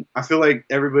 And I feel like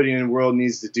everybody in the world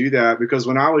needs to do that because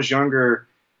when I was younger,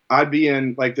 I'd be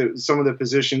in like some of the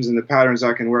positions and the patterns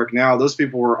I can work now. Those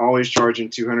people were always charging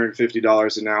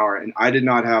 $250 an hour. And I did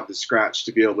not have the scratch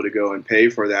to be able to go and pay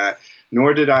for that.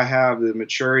 Nor did I have the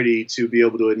maturity to be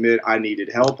able to admit I needed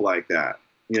help like that,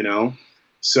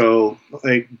 So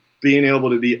like, being able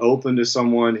to be open to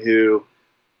someone who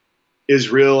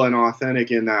is real and authentic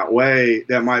in that way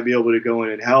that might be able to go in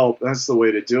and help, that's the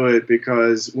way to do it.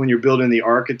 Because when you're building the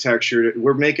architecture,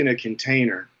 we're making a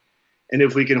container. And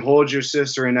if we can hold your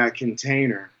sister in that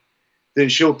container, then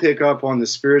she'll pick up on the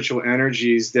spiritual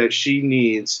energies that she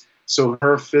needs so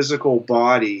her physical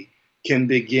body can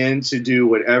begin to do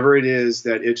whatever it is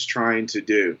that it's trying to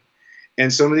do.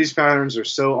 And some of these patterns are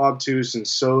so obtuse and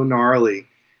so gnarly.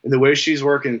 And the way she's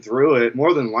working through it,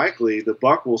 more than likely, the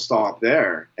buck will stop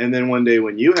there. And then one day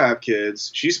when you have kids,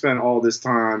 she spent all this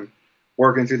time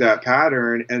working through that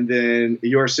pattern. And then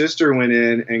your sister went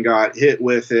in and got hit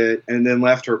with it and then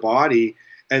left her body.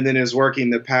 and then is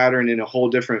working the pattern in a whole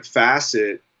different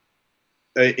facet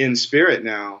in spirit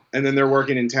now, and then they're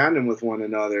working in tandem with one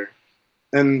another.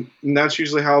 And that's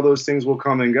usually how those things will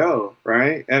come and go,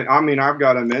 right? And I mean, I've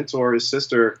got a mentor, his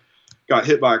sister got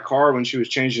hit by a car when she was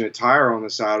changing a tire on the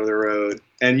side of the road,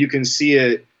 and you can see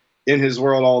it in his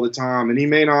world all the time, and he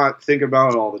may not think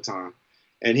about it all the time,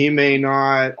 and he may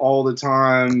not all the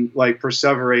time like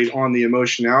perseverate on the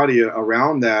emotionality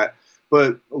around that,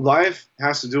 but life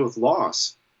has to do with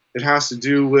loss. It has to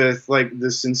do with like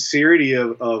the sincerity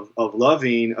of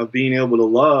loving, of being able to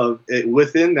love.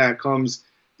 Within that comes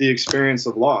the experience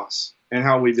of loss and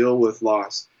how we deal with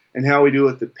loss and how we deal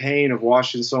with the pain of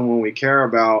watching someone we care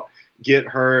about get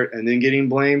hurt and then getting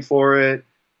blamed for it,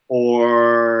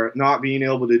 or not being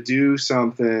able to do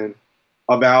something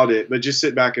about it, but just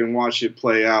sit back and watch it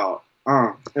play out.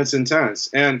 It's intense.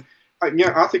 And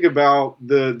I think about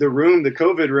the room, the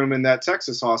COVID room in that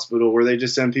Texas hospital where they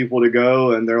just send people to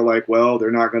go and they're like, well,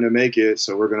 they're not going to make it,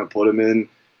 so we're going to put them in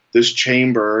this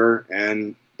chamber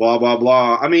and blah, blah,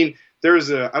 blah. I mean, I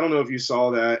don't know if you saw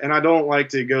that, and I don't like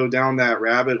to go down that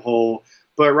rabbit hole,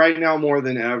 but right now more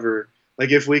than ever,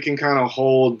 like if we can kind of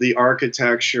hold the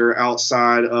architecture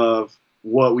outside of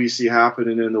what we see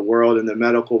happening in the world and the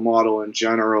medical model in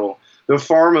general, the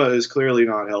pharma is clearly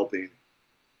not helping,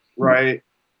 right?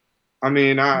 I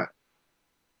mean,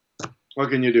 what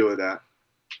can you do with that?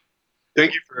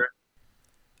 Thank you for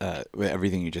it.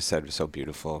 Everything you just said was so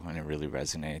beautiful, and it really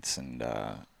resonates. And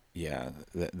yeah,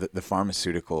 the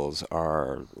pharmaceuticals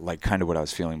are like kind of what I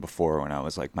was feeling before when I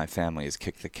was like, my family has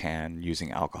kicked the can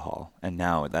using alcohol, and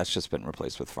now that's just been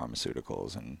replaced with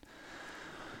pharmaceuticals. And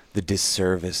the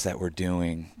disservice that we're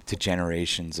doing to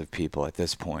generations of people at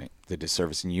this point, the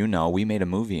disservice. And we made a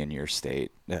movie in your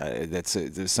state that's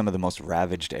some of the most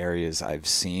ravaged areas I've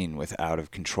seen with out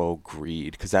of control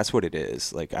greed, because that's what it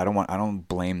is. Like I don't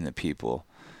blame the people.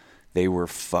 They were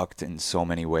fucked in so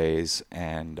many ways,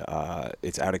 and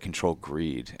it's out of control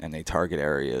greed, and they target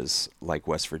areas like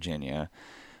West Virginia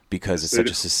because it's such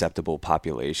a susceptible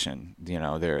population.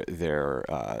 They're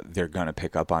gonna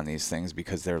pick up on these things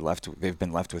because they've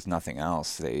been left with nothing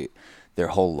else. Their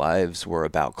whole lives were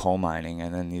about coal mining,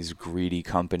 and then these greedy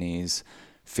companies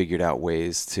figured out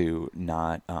ways to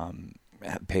not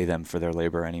pay them for their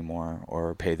labor anymore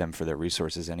or pay them for their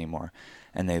resources anymore,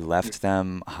 and they left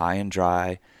them high and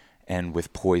dry and with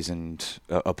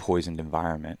a poisoned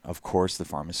environment. Of course, the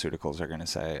pharmaceuticals are going to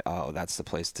say, "Oh, that's the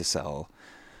place to sell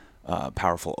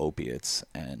powerful opiates,"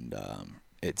 and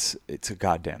it's a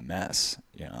goddamn mess,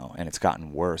 and it's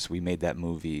gotten worse. We made that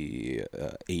movie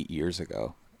 8 years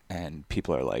ago, and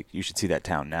people are like, "You should see that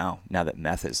town now that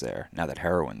meth is there, now that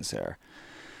heroin's there."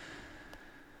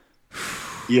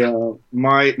 Yeah,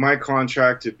 my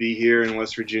contract to be here in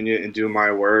West Virginia and do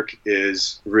my work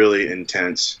is really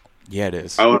intense. Yeah, it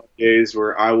is. I will have days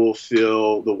where I will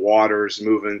feel the waters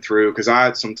moving through, because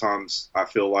I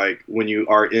feel like when you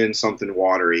are in something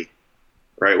watery,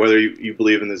 right, whether you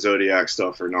believe in the zodiac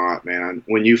stuff or not, man,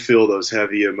 when you feel those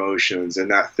heavy emotions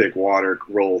and that thick water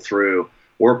roll through,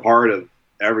 we're part of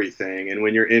everything. And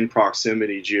when you're in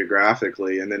proximity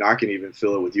geographically, and then I can even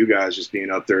feel it with you guys just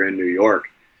being up there in New York,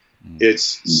 it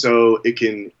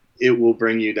will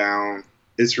bring you down.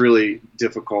 It's really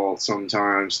difficult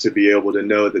sometimes to be able to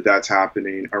know that that's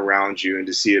happening around you and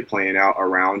to see it playing out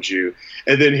around you.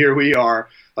 And then here we are,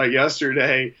 like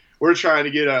yesterday, we're trying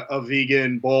to get a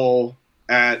vegan bowl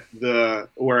at the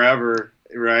wherever,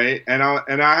 right? And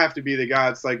I have to be the guy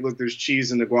that's like, look, there's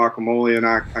cheese in the guacamole, and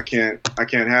I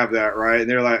can't have that, right? And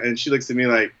they're like, and she looks at me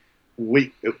like,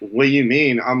 what do you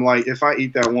mean? I'm like, if I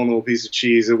eat that one little piece of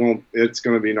cheese, it's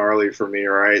going to be gnarly for me,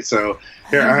 right? So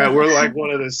here we're like one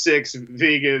of the 6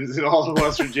 vegans in all of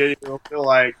West Virginia. We'll feel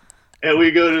like, and we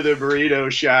go to the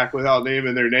burrito shack without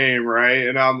naming their name, right?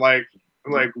 And I'm like,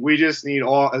 we just need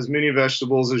as many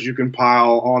vegetables as you can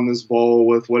pile on this bowl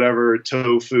with whatever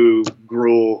tofu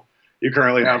gruel you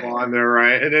currently have on there,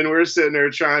 right? And then we're sitting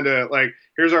there trying to, like,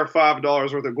 here's our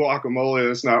 $5 worth of guacamole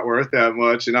that's not worth that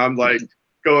much, and I'm like,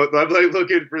 I'm like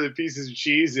looking for the pieces of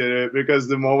cheese in it, because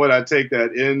the moment I take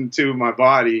that into my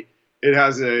body, it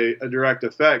has a direct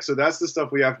effect. So that's the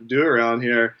stuff we have to do around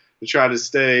here to try to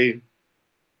stay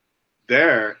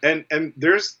there. And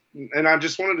I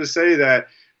just wanted to say that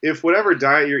if whatever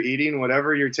diet you're eating,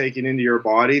 whatever you're taking into your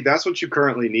body, that's what you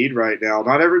currently need right now.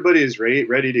 Not everybody is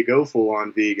ready to go full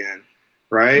on vegan,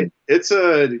 right? It's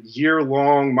a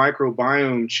year-long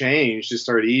microbiome change to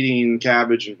start eating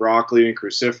cabbage and broccoli and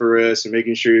cruciferous and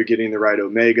making sure you're getting the right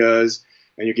omegas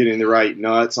and you're getting the right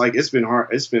nuts. Like, it's been hard.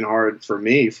 It's been hard for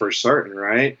me for certain,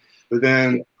 right? But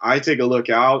then I take a look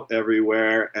out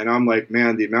everywhere and I'm like,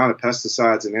 man, the amount of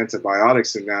pesticides and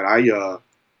antibiotics in that,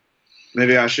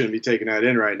 maybe I shouldn't be taking that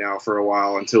in right now for a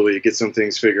while until we get some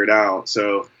things figured out.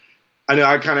 So I know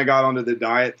I kind of got onto the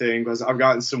diet thing because I've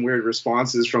gotten some weird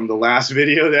responses from the last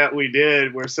video that we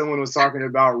did where someone was talking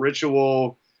about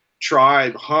ritual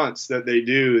tribe hunts that they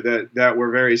do that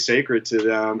were very sacred to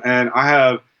them. And I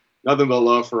have nothing but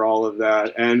love for all of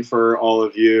that and for all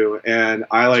of you. And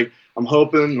I'm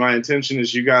hoping, my intention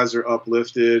is you guys are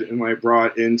uplifted and like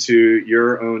brought into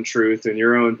your own truth and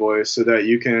your own voice so that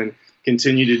you can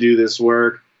continue to do this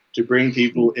work to bring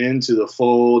people into the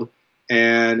fold.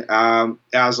 And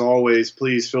as always,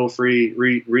 please feel free,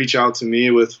 reach out to me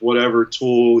with whatever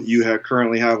tool you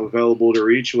currently have available to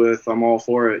reach with. I'm all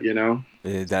for it, you know?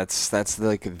 That's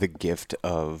like the gift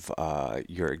of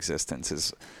your existence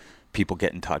is people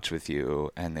get in touch with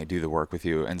you and they do the work with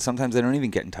you. And sometimes they don't even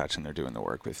get in touch and they're doing the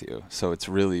work with you. So it's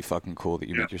really fucking cool that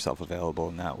you make yourself available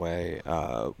in that way.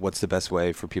 What's the best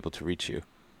way for people to reach you?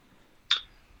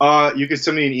 You can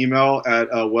send me an email at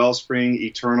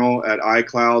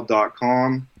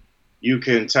wellspringeternal@icloud.com. You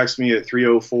can text me at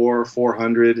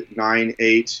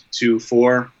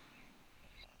 304-400-9824.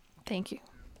 Thank you.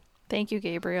 Thank you,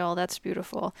 Gabriel. That's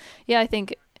beautiful. Yeah, I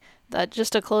think that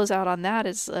just to close out on that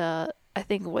is, I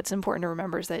think what's important to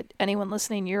remember is that anyone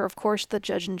listening, you're of course the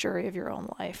judge and jury of your own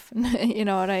life. You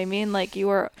know what I mean? Like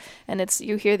you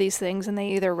hear these things and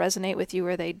they either resonate with you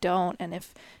or they don't. And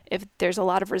if there's a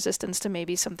lot of resistance to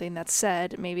maybe something that's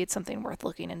said, maybe it's something worth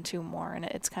looking into more. And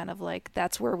it's kind of like,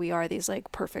 that's where we are, these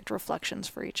like perfect reflections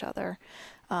for each other.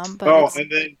 But and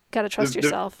then gotta trust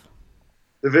yourself.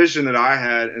 The vision that I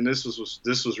had, and this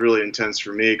was really intense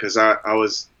for me because I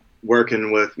was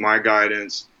working with my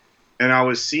guidance. And I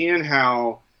was seeing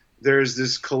how there's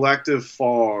this collective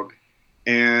fog.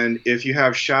 And if you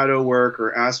have shadow work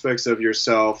or aspects of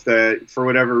yourself that for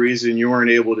whatever reason you weren't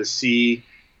able to see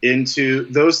into,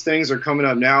 those things are coming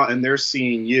up now and they're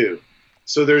seeing you.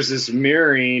 So there's this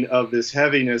mirroring of this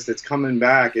heaviness that's coming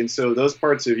back. And so those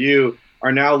parts of you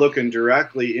are now looking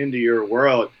directly into your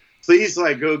world. Please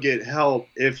go get help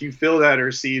if you feel that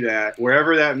or see that,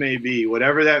 wherever that may be,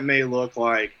 whatever that may look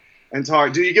like. And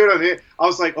talk. Do you get what I mean? I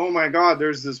was like, oh my God,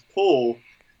 there's this pull.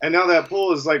 And now that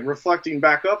pull is reflecting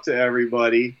back up to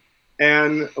everybody.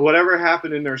 And whatever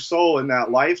happened in their soul in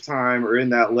that lifetime or in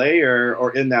that layer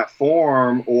or in that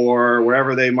form or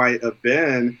wherever they might have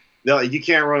been, you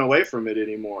can't run away from it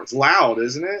anymore. It's loud,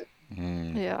 isn't it?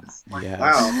 Yeah.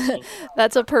 Wow.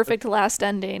 That's a perfect last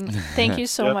ending. Thank you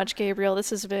so much, Gabriel.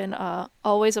 This has been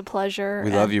always a pleasure.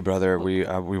 We love you, brother. We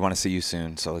want to see you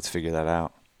soon. So let's figure that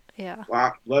out. Yeah.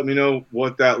 Wow. Let me know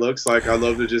what that looks like. I'd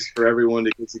love to just for everyone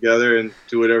to get together and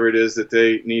do whatever it is that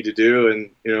they need to do. And,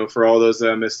 for all those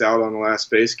that missed out on the last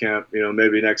base camp,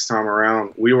 maybe next time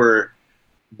around. We were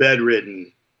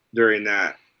bedridden during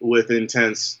that with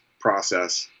intense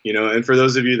process, and for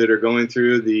those of you that are going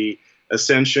through the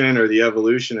ascension or the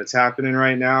evolution that's happening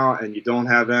right now and you don't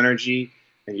have energy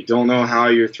and you don't know how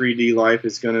your 3D life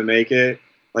is going to make it,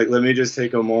 let me just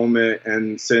take a moment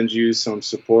and send you some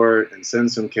support and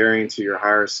send some caring to your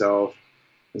higher self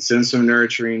and send some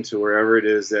nurturing to wherever it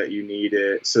is that you need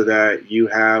it so that you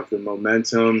have the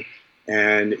momentum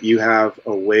and you have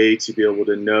a way to be able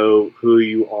to know who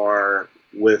you are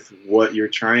with what you're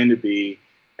trying to be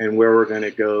and where we're going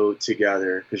to go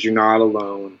together, because you're not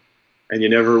alone and you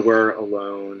never were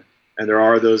alone. And there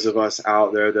are those of us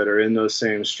out there that are in those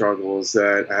same struggles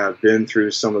that have been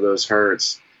through some of those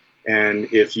hurts.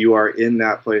 And if you are in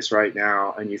that place right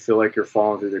now and you feel like you're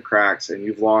falling through the cracks and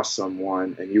you've lost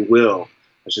someone, and you will,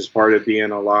 which is part of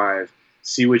being alive,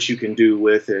 see what you can do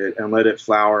with it and let it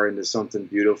flower into something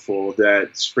beautiful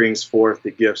that springs forth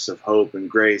the gifts of hope and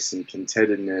grace and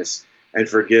contentedness and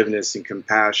forgiveness and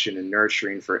compassion and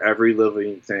nurturing for every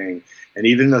living thing. And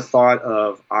even the thought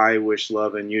of, I wish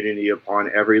love and unity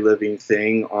upon every living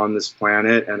thing on this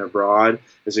planet and abroad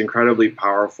is incredibly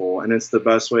powerful. And it's the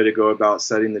best way to go about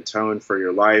setting the tone for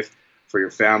your life, for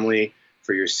your family,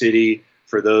 for your city,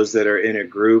 for those that are in a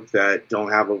group that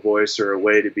don't have a voice or a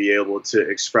way to be able to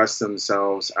express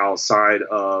themselves outside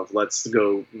of let's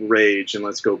go rage and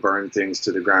let's go burn things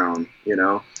to the ground,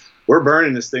 We're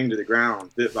burning this thing to the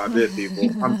ground bit by bit,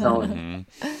 people. I'm telling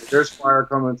you. There's fire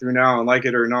coming through now, and like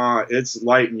it or not, it's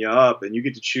lighting you up, and you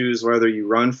get to choose whether you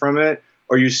run from it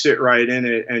or you sit right in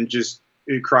it and just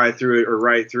cry through it or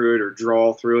write through it or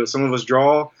draw through it. Some of us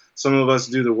draw. Some of us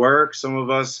do the work. Some of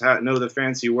us know the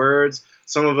fancy words.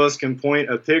 Some of us can point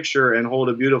a picture and hold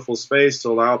a beautiful space to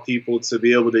allow people to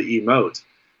be able to emote.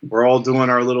 We're all doing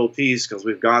our little piece because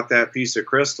we've got that piece of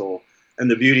crystal. And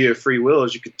the beauty of free will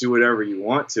is you could do whatever you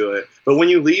want to it. But when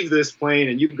you leave this plane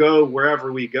and you go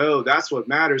wherever we go, that's what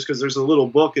matters, because there's a little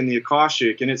book in the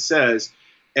Akashic and it says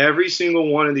every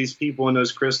single one of these people in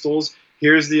those crystals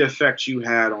here's the effect you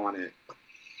had on it.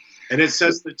 And it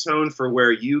sets the tone for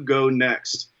where you go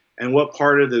next and what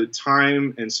part of the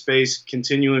time and space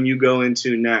continuum you go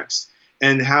into next,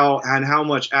 and how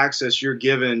much access you're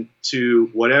given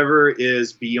to whatever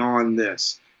is beyond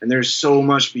this. And there's so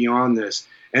much beyond this.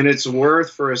 And it's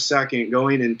worth for a second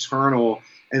going internal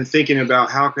and thinking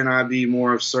about how can I be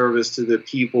more of service to the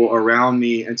people around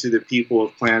me and to the people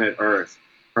of planet Earth,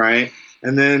 right?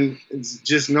 And then it's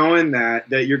just knowing that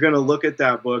you're going to look at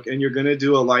that book and you're going to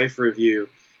do a life review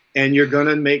and you're going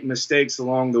to make mistakes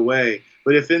along the way.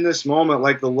 But if in this moment,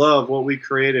 like the love, what we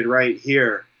created right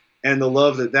here, and the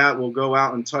love that will go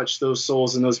out and touch those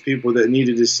souls and those people that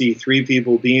needed to see 3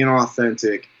 people being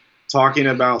authentic, talking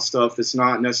about stuff that's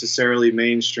not necessarily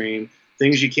mainstream,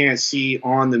 things you can't see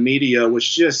on the media,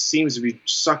 which just seems to be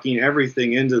sucking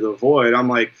everything into the void. I'm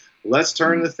like, let's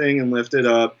turn the thing and lift it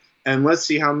up. And let's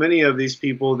see how many of these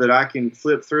people that I can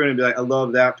flip through and be like, I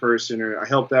love that person, or I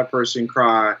helped that person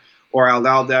cry, or I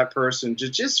allowed that person to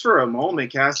just for a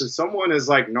moment, Cass, if someone is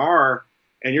like Nar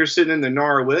and you're sitting in the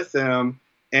Nar with them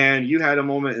and you had a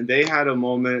moment and they had a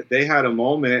moment,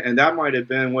 and that might have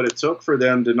been what it took for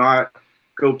them to not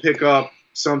go pick up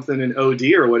something in OD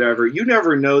or whatever. You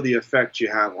never know the effect you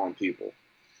have on people,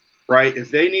 right?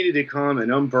 If they needed to come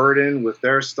and unburden with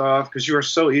their stuff, because you are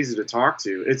so easy to talk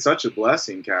to, it's such a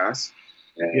blessing, Cass.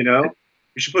 Yeah. You know,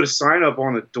 you should put a sign up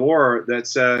on the door that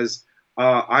says,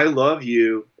 I love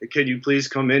you. Can you please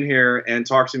come in here and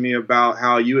talk to me about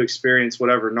how you experience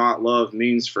whatever not love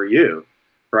means for you,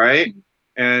 right?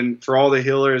 And for all the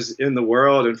healers in the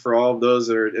world and for all of those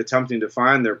that are attempting to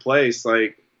find their place,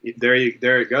 like there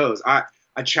it goes. I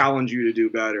challenge you to do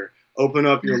better. Open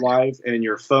up your life and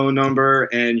your phone number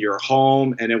and your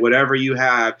home and whatever you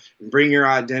have, and bring your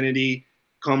identity.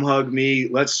 Come hug me.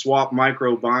 Let's swap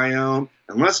microbiome.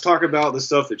 And let's talk about the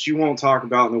stuff that you won't talk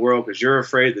about in the world because you're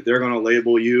afraid that they're going to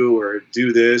label you or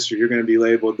do this or you're going to be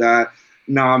labeled that.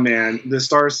 Nah, man, the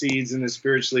star seeds and the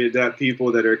spiritually adept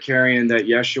people that are carrying that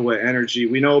Yeshua energy,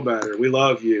 we know better. We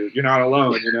love you. You're not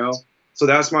alone, you know? So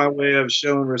that's my way of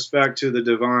showing respect to the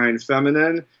divine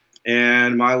feminine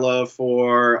and my love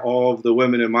for all of the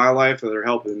women in my life that are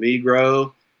helping me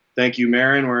grow. Thank you,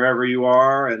 Marin, wherever you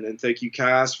are. And then thank you,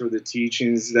 Cass, for the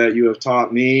teachings that you have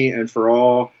taught me and for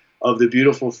all of the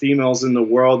beautiful females in the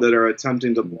world that are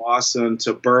attempting to blossom,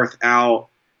 to birth out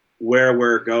where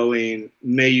we're going.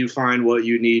 May you find what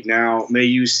you need now. May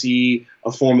you see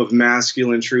a form of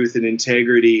masculine truth and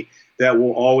integrity that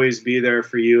will always be there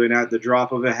for you. And at the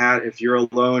drop of a hat, if you're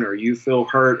alone or you feel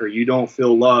hurt or you don't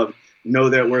feel loved, know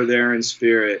that we're there in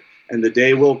spirit. And the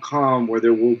day will come where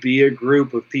there will be a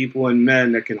group of people and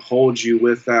men that can hold you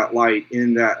with that light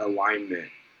in that alignment.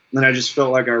 And I just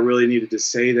felt like I really needed to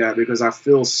say that because I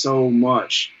feel so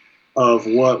much of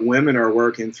what women are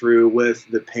working through with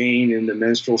the pain in the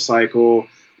menstrual cycle,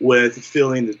 with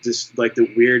feeling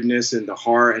the weirdness in the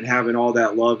heart and having all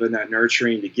that love and that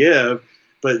nurturing to give,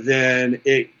 but then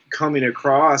it coming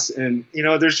across and, you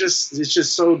know, it's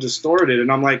just so distorted.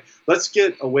 And I'm like, let's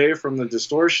get away from the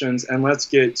distortions and let's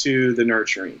get to the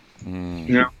nurturing.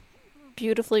 You know?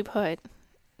 Beautifully put.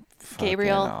 Fucking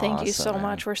Gabriel, thank you so awesome, man.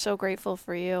 much. We're so grateful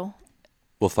for you.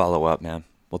 We'll follow up, man.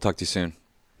 We'll talk to you soon.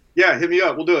 Yeah, hit me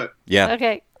up. We'll do it. Yeah.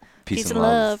 Okay. Peace and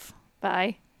love.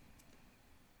 Bye.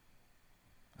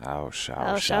 Ouch,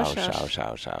 Ouch, ouch, ouch, ouch, ouch,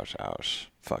 ouch, ouch, ouch.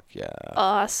 Fuck yeah.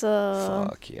 Awesome.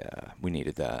 Fuck yeah. We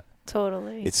needed that.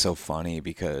 Totally. It's so funny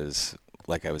because,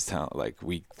 like I was telling, like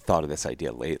we thought of this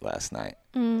idea late last night.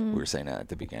 We were saying that at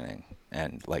the beginning,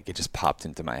 and like it just popped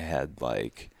into my head,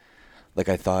 like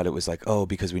I thought it was like, oh,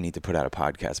 because we need to put out a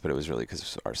podcast, but it was really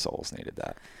because our souls needed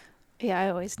that. Yeah, I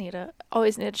always need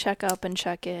to check up and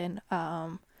check in.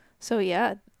 So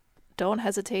yeah, don't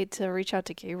hesitate to reach out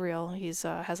to Gabriel. He's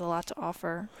has a lot to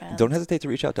offer. And Don't hesitate to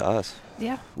reach out to us.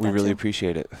 Yeah, We that really too.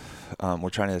 appreciate it. We're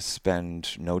trying to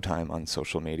spend no time on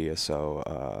social media,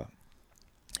 so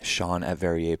Sean at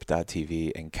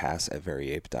veryape.tv and Cass at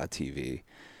veryape.tv,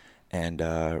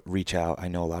 and reach out. I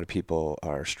know a lot of people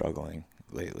are struggling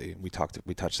lately. We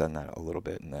touched on that a little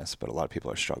bit in this, but a lot of people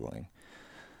are struggling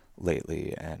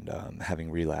lately and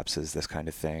having relapses, this kind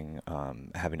of thing,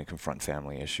 having to confront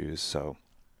family issues. So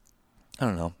I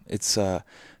don't know. It's not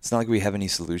like we have any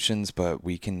solutions, but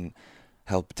we can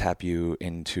help tap you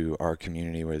into our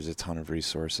community where there's a ton of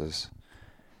resources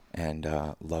and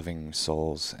loving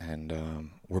souls,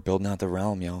 and we're building out the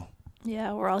realm, y'all.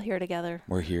 Yeah, we're all here together.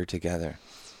 We're here together.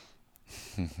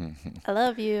 I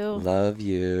love you. Love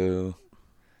you.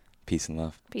 Peace and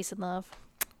love. Peace and love.